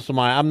that comes to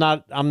mind.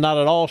 I'm not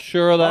at all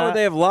sure of that. Why would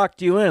they have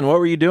locked you in? What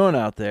were you doing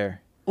out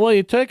there? Well,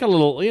 you take a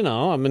little,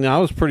 I mean, I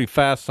was pretty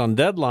fast on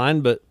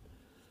deadline, but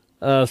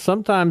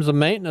sometimes the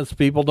maintenance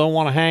people don't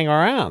want to hang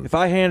around. If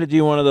I handed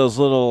you one of those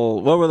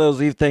little, what were those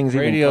things?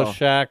 Radio even called?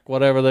 Shack,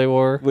 whatever they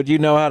were. Would you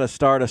know how to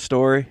start a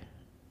story?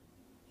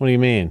 What do you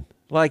mean?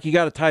 Like you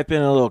got to type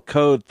in a little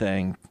code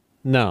thing.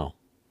 No.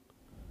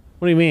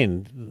 What do you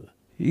mean?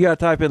 You got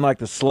to type in like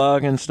the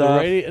slug and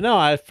stuff. No,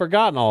 I'd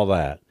forgotten all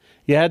that.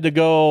 You had to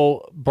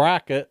go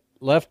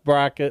left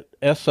bracket,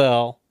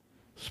 SL,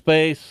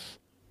 space,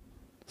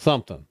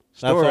 something.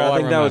 Story. That's all I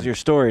think that was your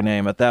story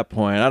name at that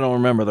point. I don't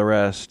remember the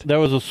rest. There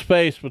was a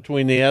space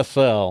between the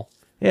SL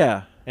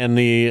Yeah. and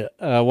the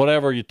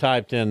whatever you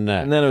typed in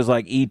next. And then it was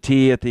like ET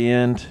at the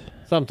end.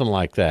 Something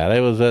like that.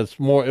 It was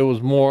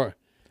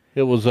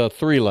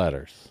 3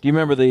 letters. Do you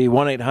remember the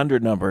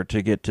 1-800 number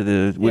to get to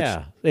the...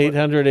 Yeah,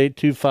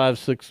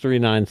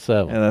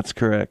 800-825-6397. Yeah, that's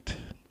correct.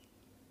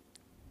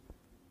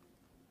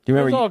 Do you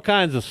remember... There's all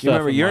kinds of stuff. You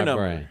remember in your my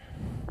number? brain.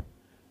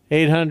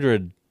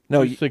 800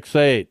 No,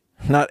 268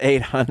 Not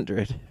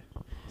 800.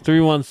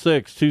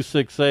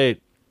 316-268.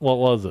 What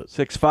was it?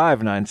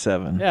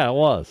 6597. Yeah, it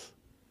was.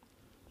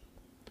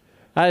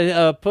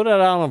 I put it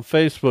out on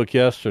Facebook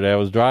yesterday. I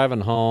was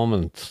driving home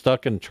and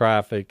stuck in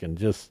traffic and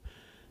just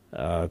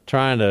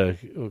trying to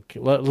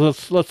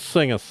let's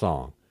sing a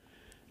song.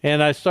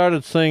 And I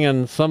started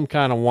singing Some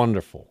Kind of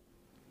Wonderful.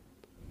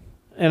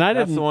 And I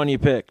That's didn't. the one you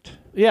picked.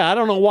 Yeah, I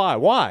don't know why.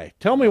 Why?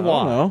 Tell me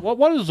why. know.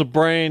 What is the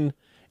brain?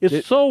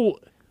 It's so.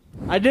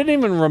 I didn't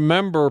even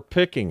remember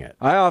picking it.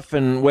 I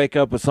often wake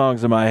up with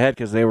songs in my head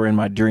because they were in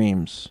my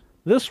dreams.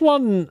 This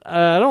one,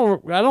 I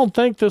don't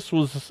think this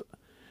was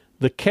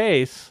the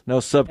case. No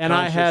subconscious. And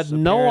I had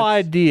no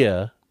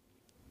idea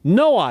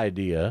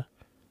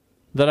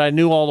that I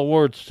knew all the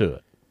words to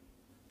it.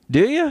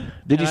 Do you?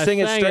 Did you And I sing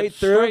it sang straight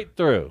through? Straight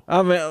through.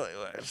 I mean,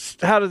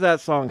 how does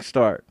that song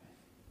start?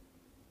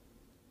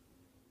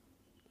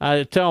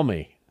 Tell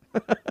me.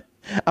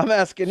 I'm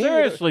asking you.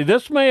 Seriously,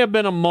 this may have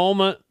been a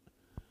moment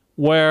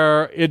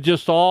where it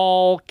just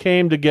all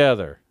came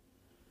together.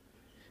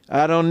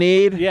 I don't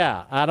need.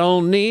 Yeah, I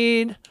don't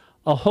need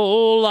a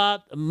whole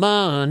lot of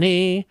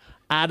money.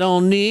 I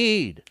don't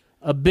need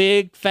a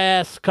big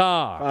fast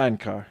car. Fine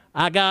car.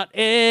 I got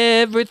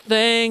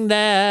everything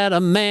that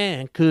a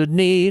man could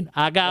need.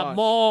 I got Watch.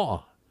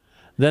 more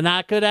than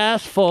I could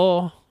ask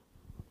for.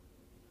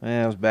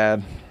 Yeah, it was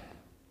bad.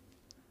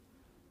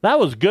 That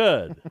was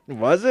good.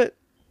 Was it?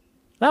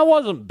 That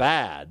wasn't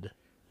bad.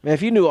 Man,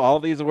 if you knew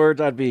all these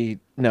words, I'd be...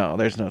 No,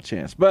 there's no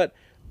chance. But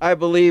I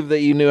believe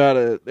that you knew how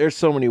to... There's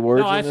so many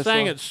words No, in I this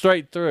sang song. it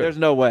straight through. There's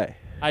no way.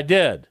 I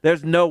did.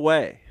 There's no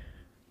way.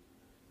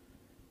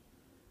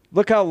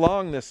 Look how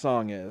long this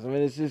song is. I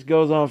mean, it just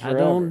goes on forever.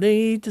 I don't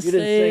need to You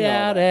didn't stay sing all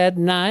out that. at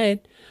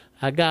night.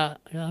 I got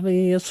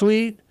me a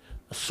sweet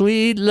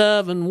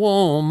loving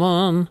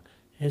woman,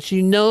 and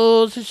she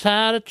knows just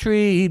how to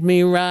treat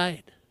me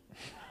right.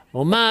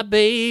 Oh, my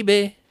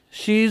baby,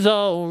 she's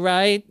all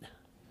right.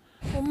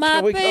 Oh, my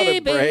Can we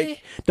baby, go to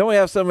break? Don't we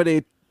have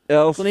somebody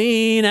else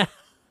clean out.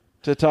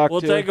 to talk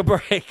We'll to? take a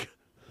break.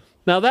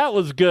 Now, that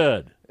was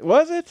good.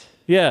 Was it?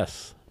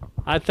 Yes,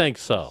 I think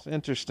so.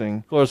 Interesting.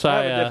 Of course,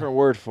 I have a different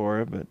word for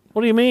it, but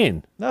What do you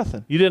mean?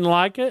 nothing. You didn't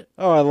like it?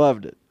 Oh, I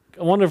loved it.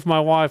 I wonder if my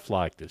wife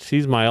liked it.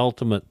 She's my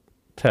ultimate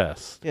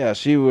test. Yeah,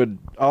 she would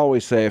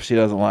always say if she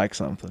doesn't like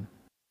something.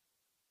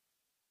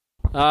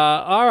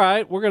 All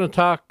right, we're going to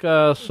talk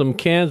some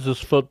Kansas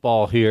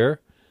football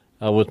here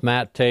with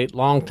Matt Tate,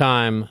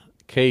 longtime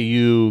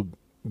KU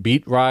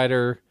beat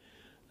writer,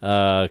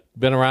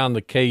 been around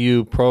the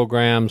KU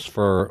programs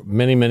for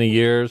many, many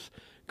years,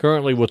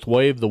 currently with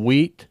Wave the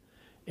Wheat.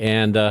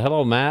 And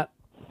hello, Matt.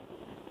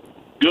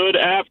 Good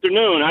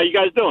afternoon. How you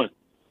guys doing?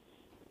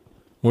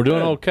 We're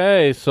doing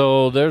okay.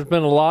 So there's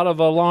been a lot of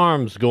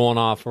alarms going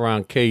off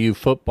around KU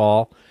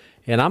football,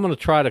 and I'm going to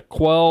try to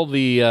quell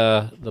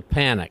the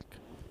panic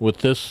with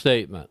this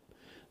statement.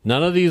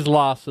 None of these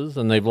losses,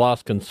 and they've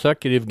lost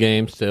consecutive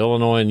games to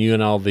Illinois and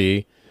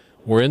UNLV,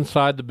 were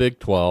inside the Big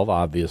 12,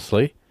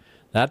 obviously.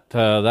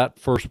 That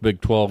first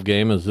Big 12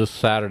 game is this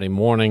Saturday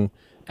morning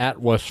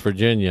at West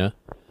Virginia,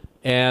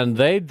 and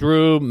they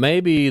drew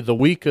maybe the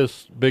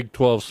weakest Big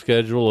 12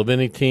 schedule of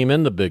any team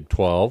in the Big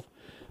 12.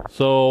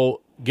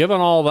 So,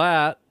 given all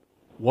that,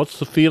 what's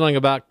the feeling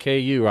about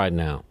KU right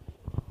now?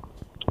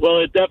 Well,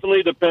 it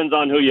definitely depends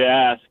on who you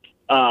ask,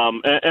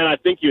 and I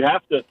think you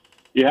have to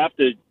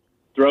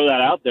throw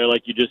that out there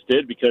like you just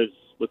did, because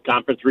with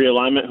conference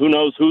realignment, who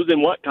knows who's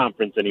in what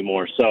conference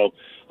anymore. So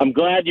I'm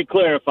glad you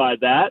clarified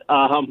that.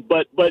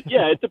 But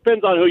yeah, it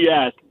depends on who you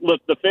ask.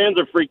 Look, the fans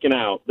are freaking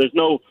out. There's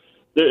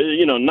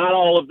not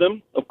all of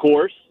them, of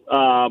course.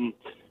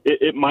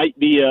 It might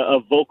be a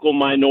vocal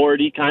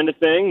minority kind of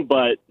thing,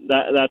 but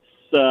that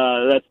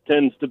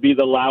tends to be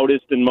the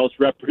loudest and most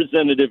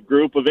representative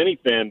group of any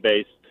fan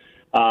base.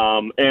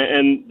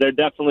 And they're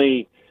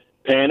definitely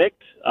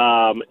panicked,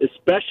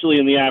 especially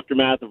in the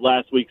aftermath of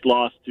last week's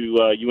loss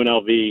to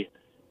UNLV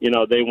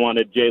They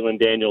wanted Jalen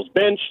Daniels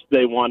benched.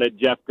 They wanted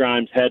Jeff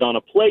Grimes' head on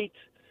a plate,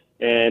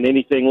 and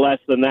anything less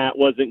than that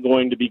wasn't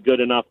going to be good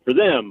enough for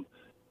them.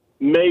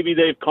 Maybe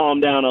they've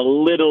calmed down a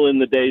little in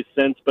the days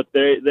since, but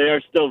they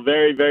are still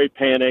very, very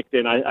panicked,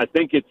 and I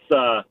think it's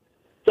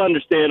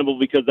understandable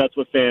because that's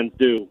what fans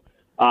do.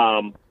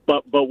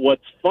 But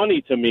what's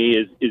funny to me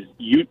is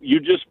you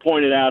just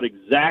pointed out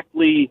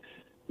exactly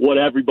what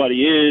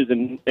everybody is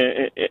and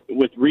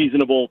with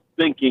reasonable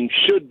thinking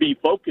should be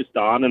focused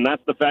on, and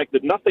that's the fact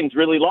that nothing's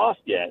really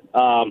lost yet.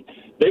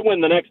 They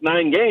win the next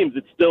 9 games,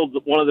 it's still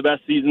one of the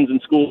best seasons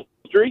in school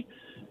history.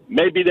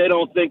 Maybe they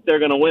don't think they're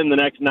going to win the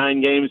next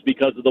 9 games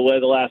because of the way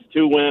the last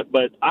 2 went,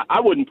 but I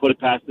wouldn't put it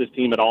past this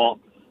team at all.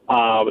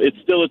 It's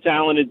still a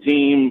talented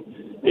team.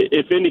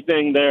 If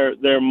anything,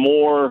 they're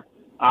more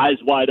eyes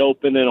wide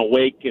open and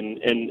awake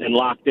and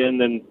locked in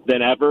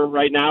than ever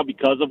right now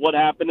because of what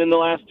happened in the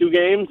last 2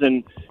 games.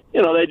 And,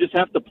 they just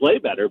have to play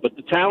better. But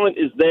the talent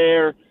is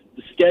there.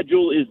 The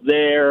schedule is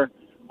there.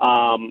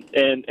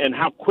 And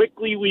how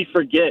quickly we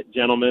forget,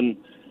 gentlemen,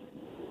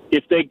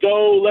 if they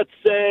go, let's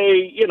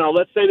say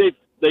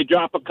they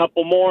drop a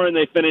couple more and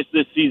they finish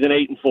this season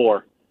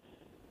 8-4.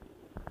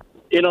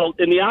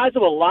 In the eyes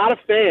of a lot of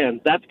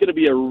fans, that's going to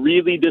be a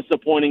really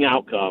disappointing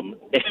outcome.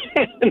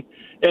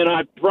 And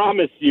I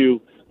promise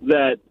you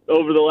that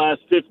over the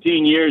last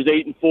 15 years,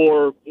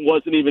 8-4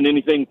 wasn't even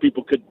anything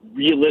people could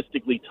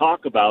realistically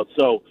talk about.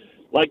 So,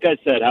 like I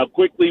said, how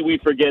quickly we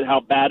forget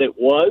how bad it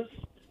was,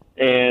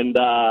 and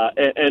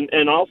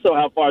also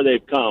how far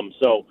they've come.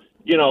 So,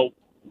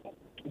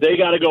 they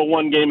got to go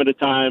one game at a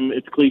time.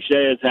 It's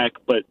cliche as heck,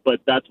 but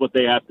that's what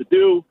they have to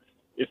do.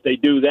 If they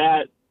do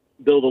that,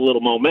 build a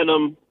little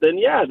momentum, then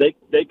yeah,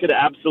 they could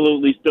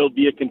absolutely still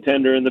be a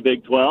contender in the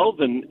Big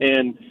 12, and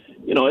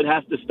it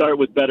has to start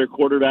with better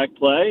quarterback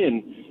play,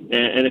 and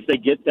if they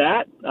get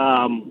that,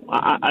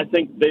 I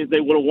think they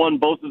would have won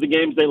both of the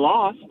games they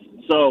lost.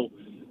 So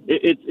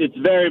it's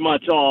very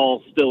much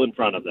all still in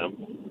front of them.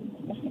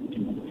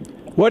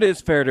 What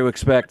is fair to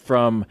expect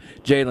from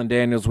Jalen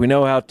Daniels? We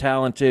know how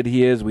talented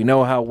he is. We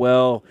know how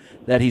well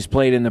that he's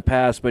played in the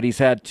past, but he's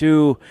had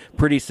 2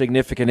 pretty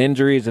significant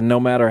injuries, and no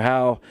matter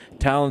how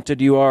talented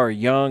you are, or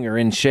young, or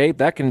in shape,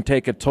 that can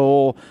take a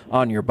toll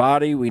on your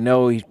body. We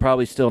know he's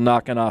probably still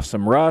knocking off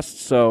some rust.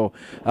 So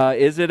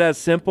is it as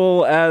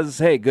simple as,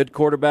 hey, good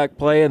quarterback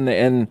play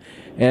and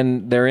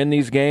they're in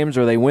these games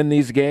or they win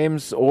these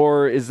games,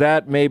 or is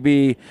that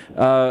maybe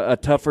a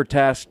tougher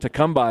task to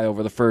come by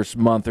over the first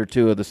month or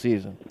 2 of the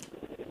season?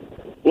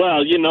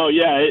 Well,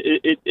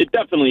 it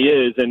definitely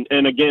is,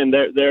 and again,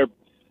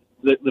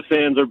 the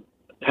fans are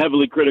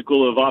heavily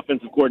critical of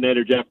offensive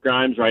coordinator Jeff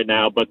Grimes right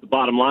now. But the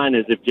bottom line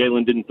is, if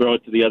Jalen didn't throw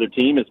it to the other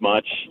team as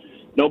much,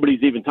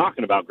 nobody's even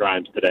talking about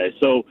Grimes today.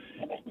 So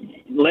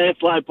Lance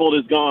Leipold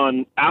has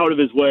gone out of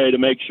his way to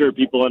make sure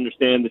people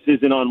understand this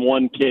isn't on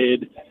one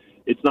kid,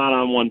 it's not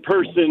on one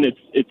person,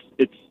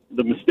 it's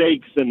the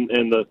mistakes and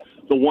the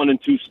 1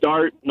 and 2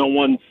 start. No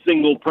one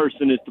single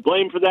person is to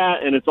blame for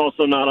that, and it's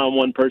also not on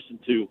one person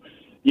to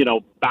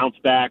bounce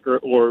back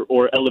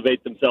or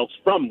elevate themselves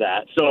from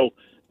that. So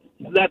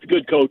that's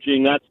good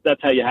coaching.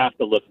 That's how you have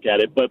to look at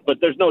it. But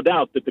there's no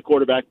doubt that the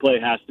quarterback play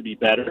has to be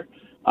better.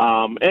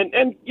 And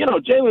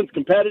Jalen's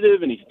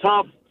competitive and he's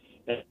tough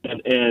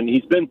and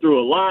he's been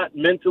through a lot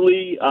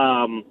mentally,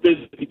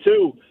 physically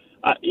too.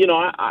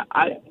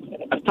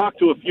 I've talked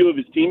to a few of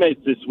his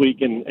teammates this week,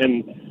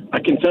 and I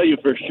can tell you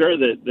for sure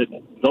that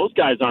those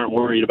guys aren't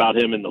worried about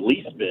him in the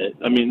least bit.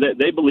 I mean,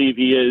 they believe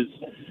he is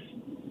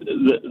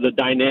the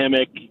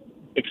dynamic,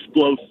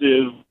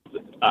 explosive,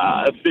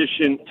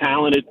 efficient,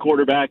 talented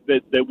quarterback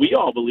that we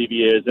all believe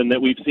he is and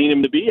that we've seen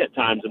him to be at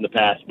times in the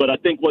past. But I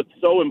think what's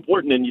so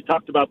important, and you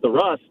talked about the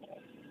rust,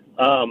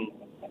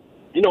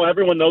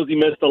 everyone knows he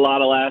missed a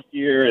lot of last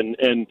year and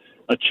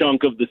a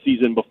chunk of the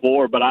season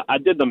before, but I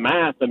did the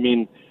math. I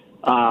mean,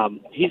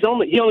 he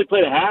only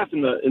played a half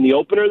in the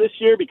opener this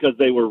year because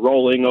they were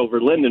rolling over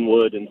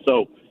Lindenwood, and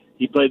so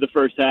he played the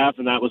first half,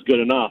 and that was good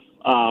enough.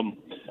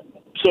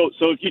 So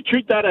if you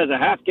treat that as a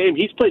half game,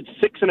 he's played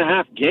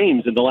 6.5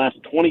 games in the last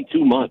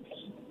 22 months.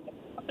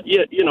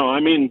 Yeah,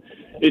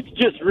 it's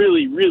just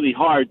really, really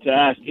hard to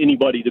ask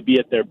anybody to be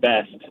at their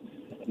best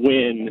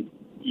when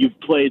you've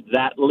played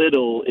that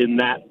little in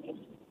that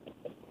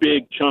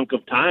big chunk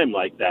of time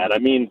like that. I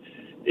mean,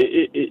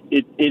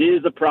 it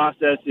is a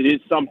process. It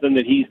is something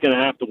that he's going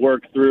to have to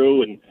work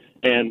through. And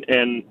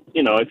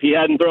if he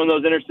hadn't thrown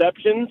those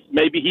interceptions,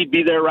 maybe he'd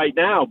be there right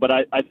now. But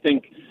I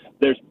think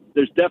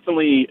there's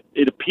definitely,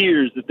 it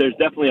appears that there's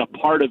definitely a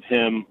part of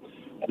him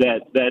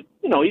that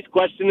he's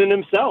questioning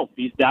himself.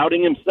 He's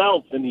doubting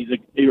himself, and he's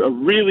a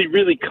really,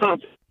 really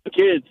confident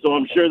kid. So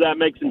I'm sure that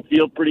makes him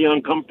feel pretty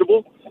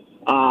uncomfortable.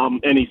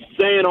 And he's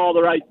saying all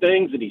the right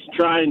things, and he's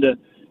trying to,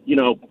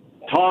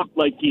 talk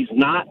like he's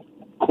not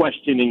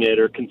questioning it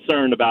or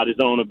concerned about his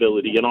own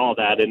ability and all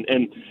that.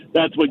 And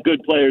that's what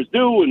good players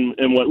do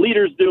and what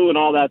leaders do and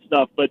all that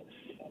stuff. But,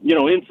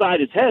 inside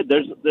his head,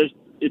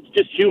 it's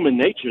just human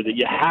nature that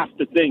you have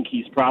to think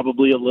he's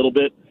probably a little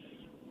bit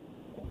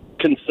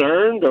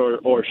concerned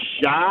or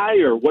shy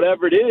or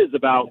whatever it is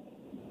about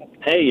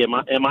hey,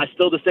 am I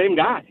still the same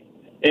guy?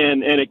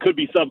 And it could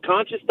be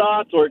subconscious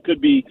thoughts, or it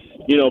could be,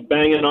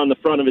 banging on the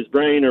front of his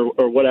brain,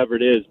 or whatever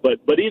it is. But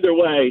either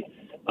way,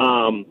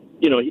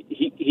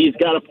 he's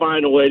got to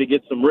find a way to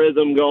get some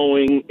rhythm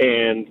going.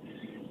 And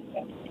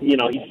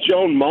he's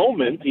shown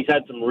moments. He's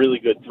had some really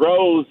good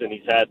throws, and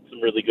he's had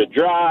some really good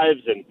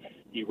drives, and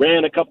he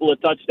ran a couple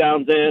of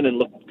touchdowns in and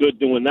looked good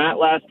doing that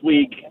last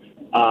week.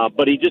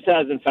 But he just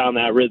hasn't found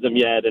that rhythm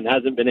yet, and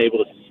hasn't been able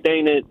to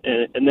sustain it.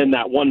 And then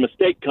that one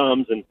mistake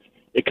comes, and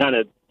it kind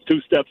of 2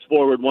 steps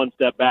forward, 1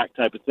 step back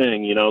type of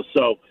thing,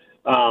 So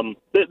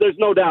there's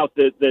no doubt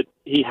that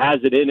he has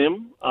it in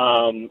him,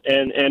 and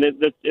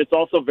it's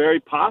also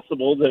very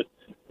possible that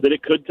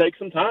it could take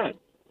some time.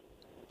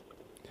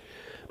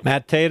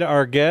 Matt Tate,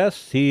 our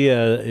guest, he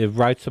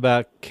writes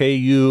about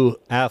KU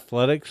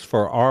athletics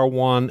for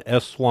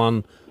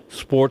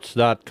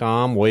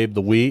R1S1Sports.com. Wave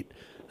the Wheat.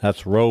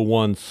 That's row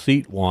 1,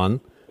 seat 1.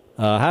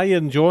 How you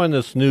enjoying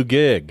this new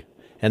gig?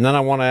 And then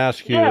I want to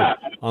ask you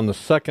on the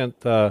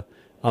second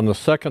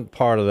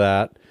part of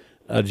that.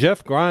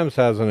 Jeff Grimes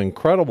has an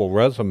incredible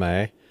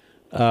resume.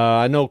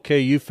 I know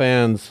KU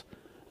fans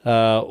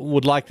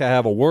would like to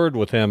have a word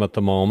with him at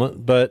the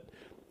moment, but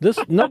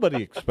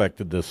nobody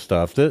expected this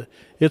stuff.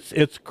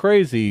 It's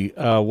crazy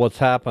what's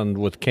happened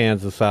with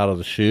Kansas out of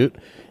the chute.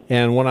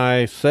 And when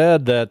I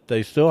said that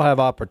they still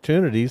have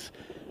opportunities,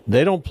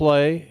 they don't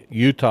play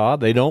Utah,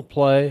 they don't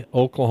play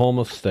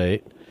Oklahoma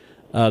State,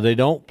 they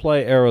don't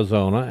play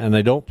Arizona, and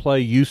they don't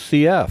play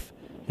UCF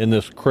in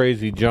this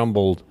crazy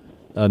jumbled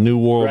New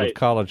World of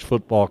College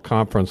Football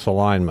Conference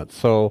alignment.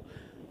 So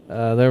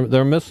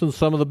they're missing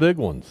some of the big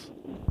ones.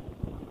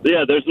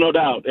 Yeah, there's no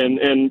doubt. And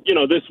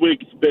this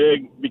week's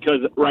big because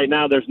right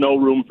now there's no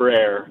room for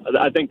error.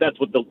 I think that's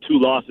what the 2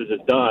 losses has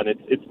done.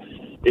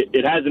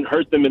 It hasn't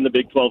hurt them in the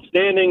Big 12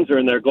 standings or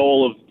in their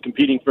goal of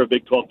competing for a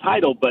Big 12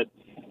 title, but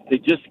they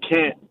just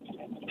can't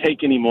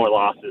take any more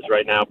losses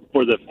right now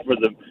for the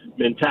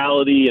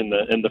mentality and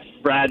the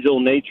fragile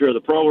nature of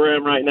the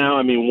program right now.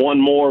 I mean, one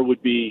more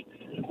would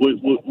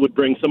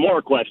bring some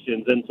more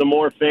questions and some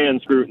more fan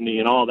scrutiny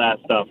and all that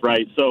stuff,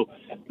 right? So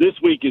this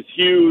week is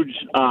huge,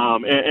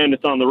 and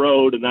it's on the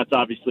road, and that's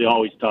obviously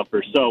always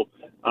tougher. So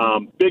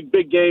big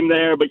game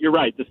there, but you're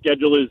right. The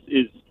schedule is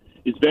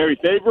very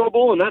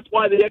favorable, and that's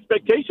why the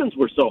expectations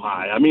were so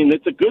high. I mean,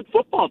 it's a good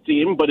football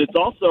team, but it's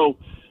also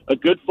a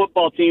good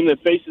football team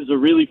that faces a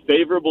really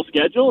favorable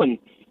schedule, and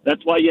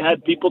that's why you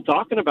had people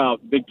talking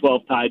about Big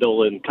 12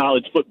 title and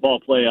college football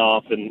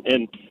playoff,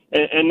 and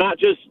not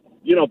just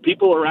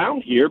people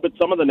around here, but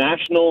some of the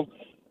national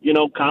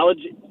college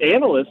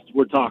analysts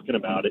were talking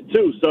about it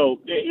too. So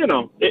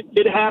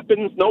it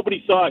happens.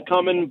 Nobody saw it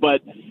coming,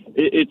 but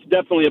it's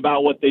definitely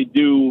about what they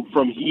do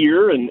from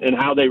here and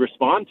how they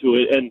respond to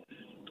it. And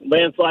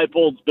Lance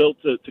Leipold's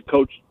built to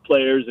coach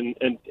players and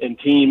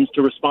teams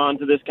to respond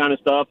to this kind of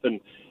stuff,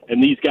 and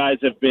these guys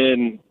have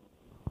been,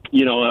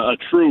 a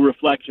true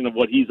reflection of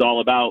what he's all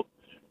about,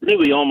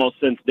 really almost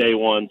since day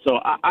one. So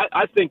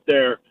I think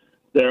they're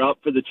up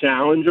for the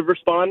challenge of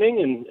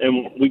responding,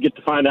 and we get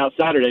to find out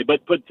Saturday.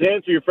 But to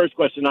answer your first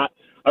question, I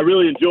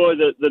really enjoy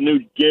the new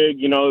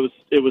gig.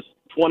 It was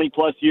 20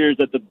 plus years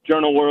at the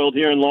Journal World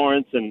here in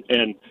Lawrence, and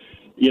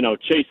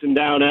chasing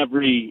down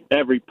every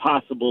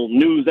possible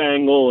news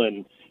angle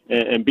and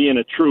being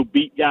a true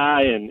beat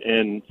guy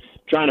and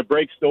trying to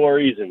break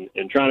stories and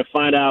trying to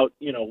find out,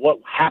 what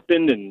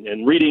happened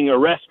and reading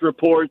arrest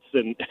reports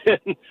and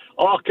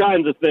all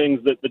kinds of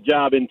things that the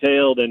job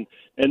entailed. And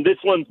this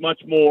one's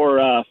much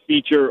more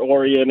feature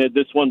oriented.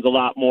 This one's a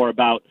lot more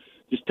about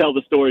just tell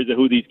the stories of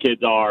who these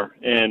kids are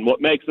and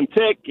what makes them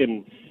tick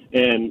and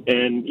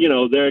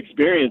their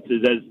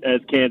experiences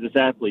as Kansas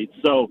athletes.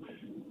 So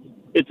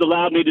it's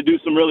allowed me to do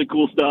some really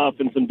cool stuff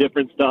and some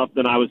different stuff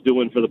than I was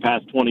doing for the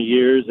past 20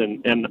 years.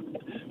 And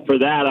for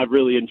that, I've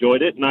really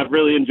enjoyed it. And I've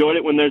really enjoyed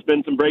it when there's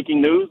been some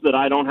breaking news that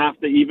I don't have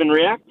to even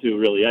react to,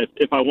 really.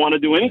 If I want to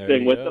do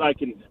anything with it, I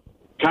can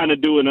kind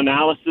of do an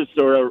analysis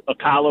or a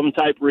column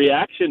type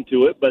reaction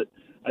to it, but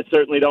I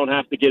certainly don't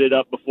have to get it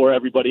up before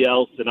everybody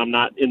else, and I'm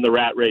not in the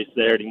rat race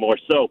there anymore.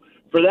 So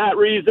for that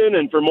reason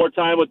and for more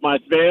time with my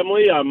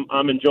family,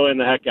 I'm enjoying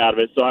the heck out of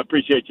it. So I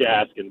appreciate you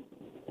asking.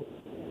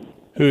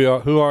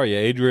 Who are you,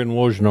 Adrian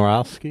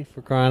Wojnarowski,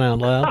 for crying out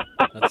loud?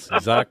 That's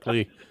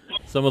exactly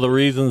some of the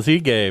reasons he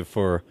gave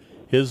for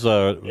his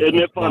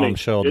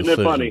bombshell decision. Isn't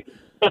it funny?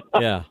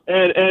 Yeah.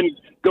 and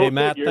go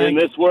Matt, figure, in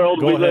this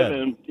world we live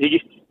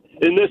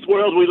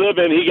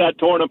in, he got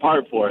torn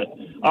apart for it.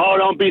 Oh,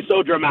 don't be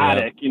so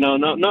dramatic. Yeah.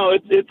 No,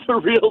 it's a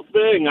real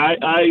thing.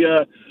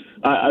 That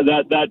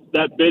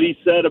bit he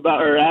said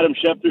about, or Adam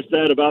Schefter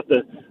said about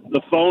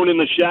the phone in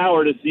the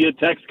shower to see a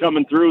text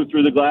coming through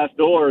the glass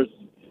doors.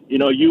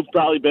 You've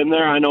probably been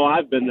there. I know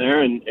I've been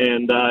there, and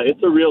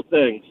it's a real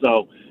thing.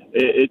 So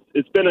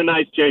it's been a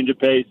nice change of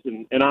pace,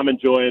 and I'm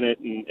enjoying it.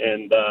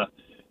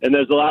 And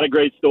there's a lot of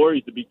great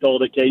stories to be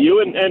told at KU,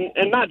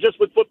 and not just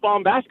with football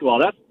and basketball.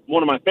 That's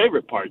one of my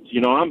favorite parts.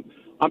 I'm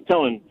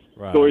telling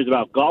stories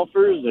about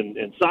golfers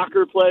and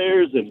soccer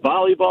players and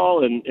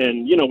volleyball, and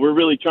we're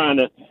really trying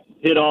to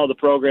hit all the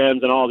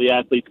programs and all the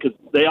athletes because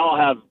they all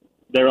have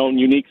their own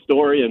unique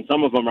story, and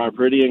some of them are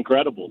pretty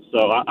incredible.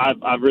 So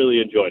I've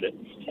really enjoyed it.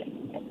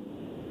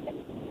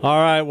 All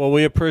right, well,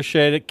 we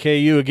appreciate it.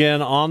 KU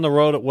again on the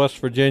road at West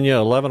Virginia,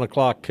 11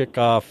 o'clock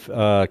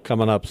kickoff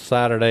coming up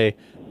Saturday.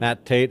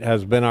 Matt Tate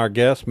has been our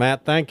guest.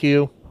 Matt, thank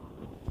you.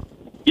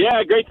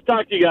 Yeah, great to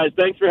talk to you guys.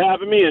 Thanks for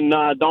having me, and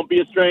don't be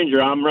a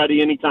stranger. I'm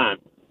ready anytime.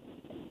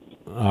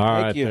 All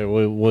right,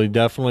 we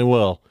definitely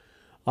will.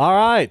 All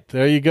right,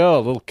 there you go,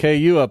 a little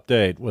KU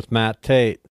update with Matt Tate.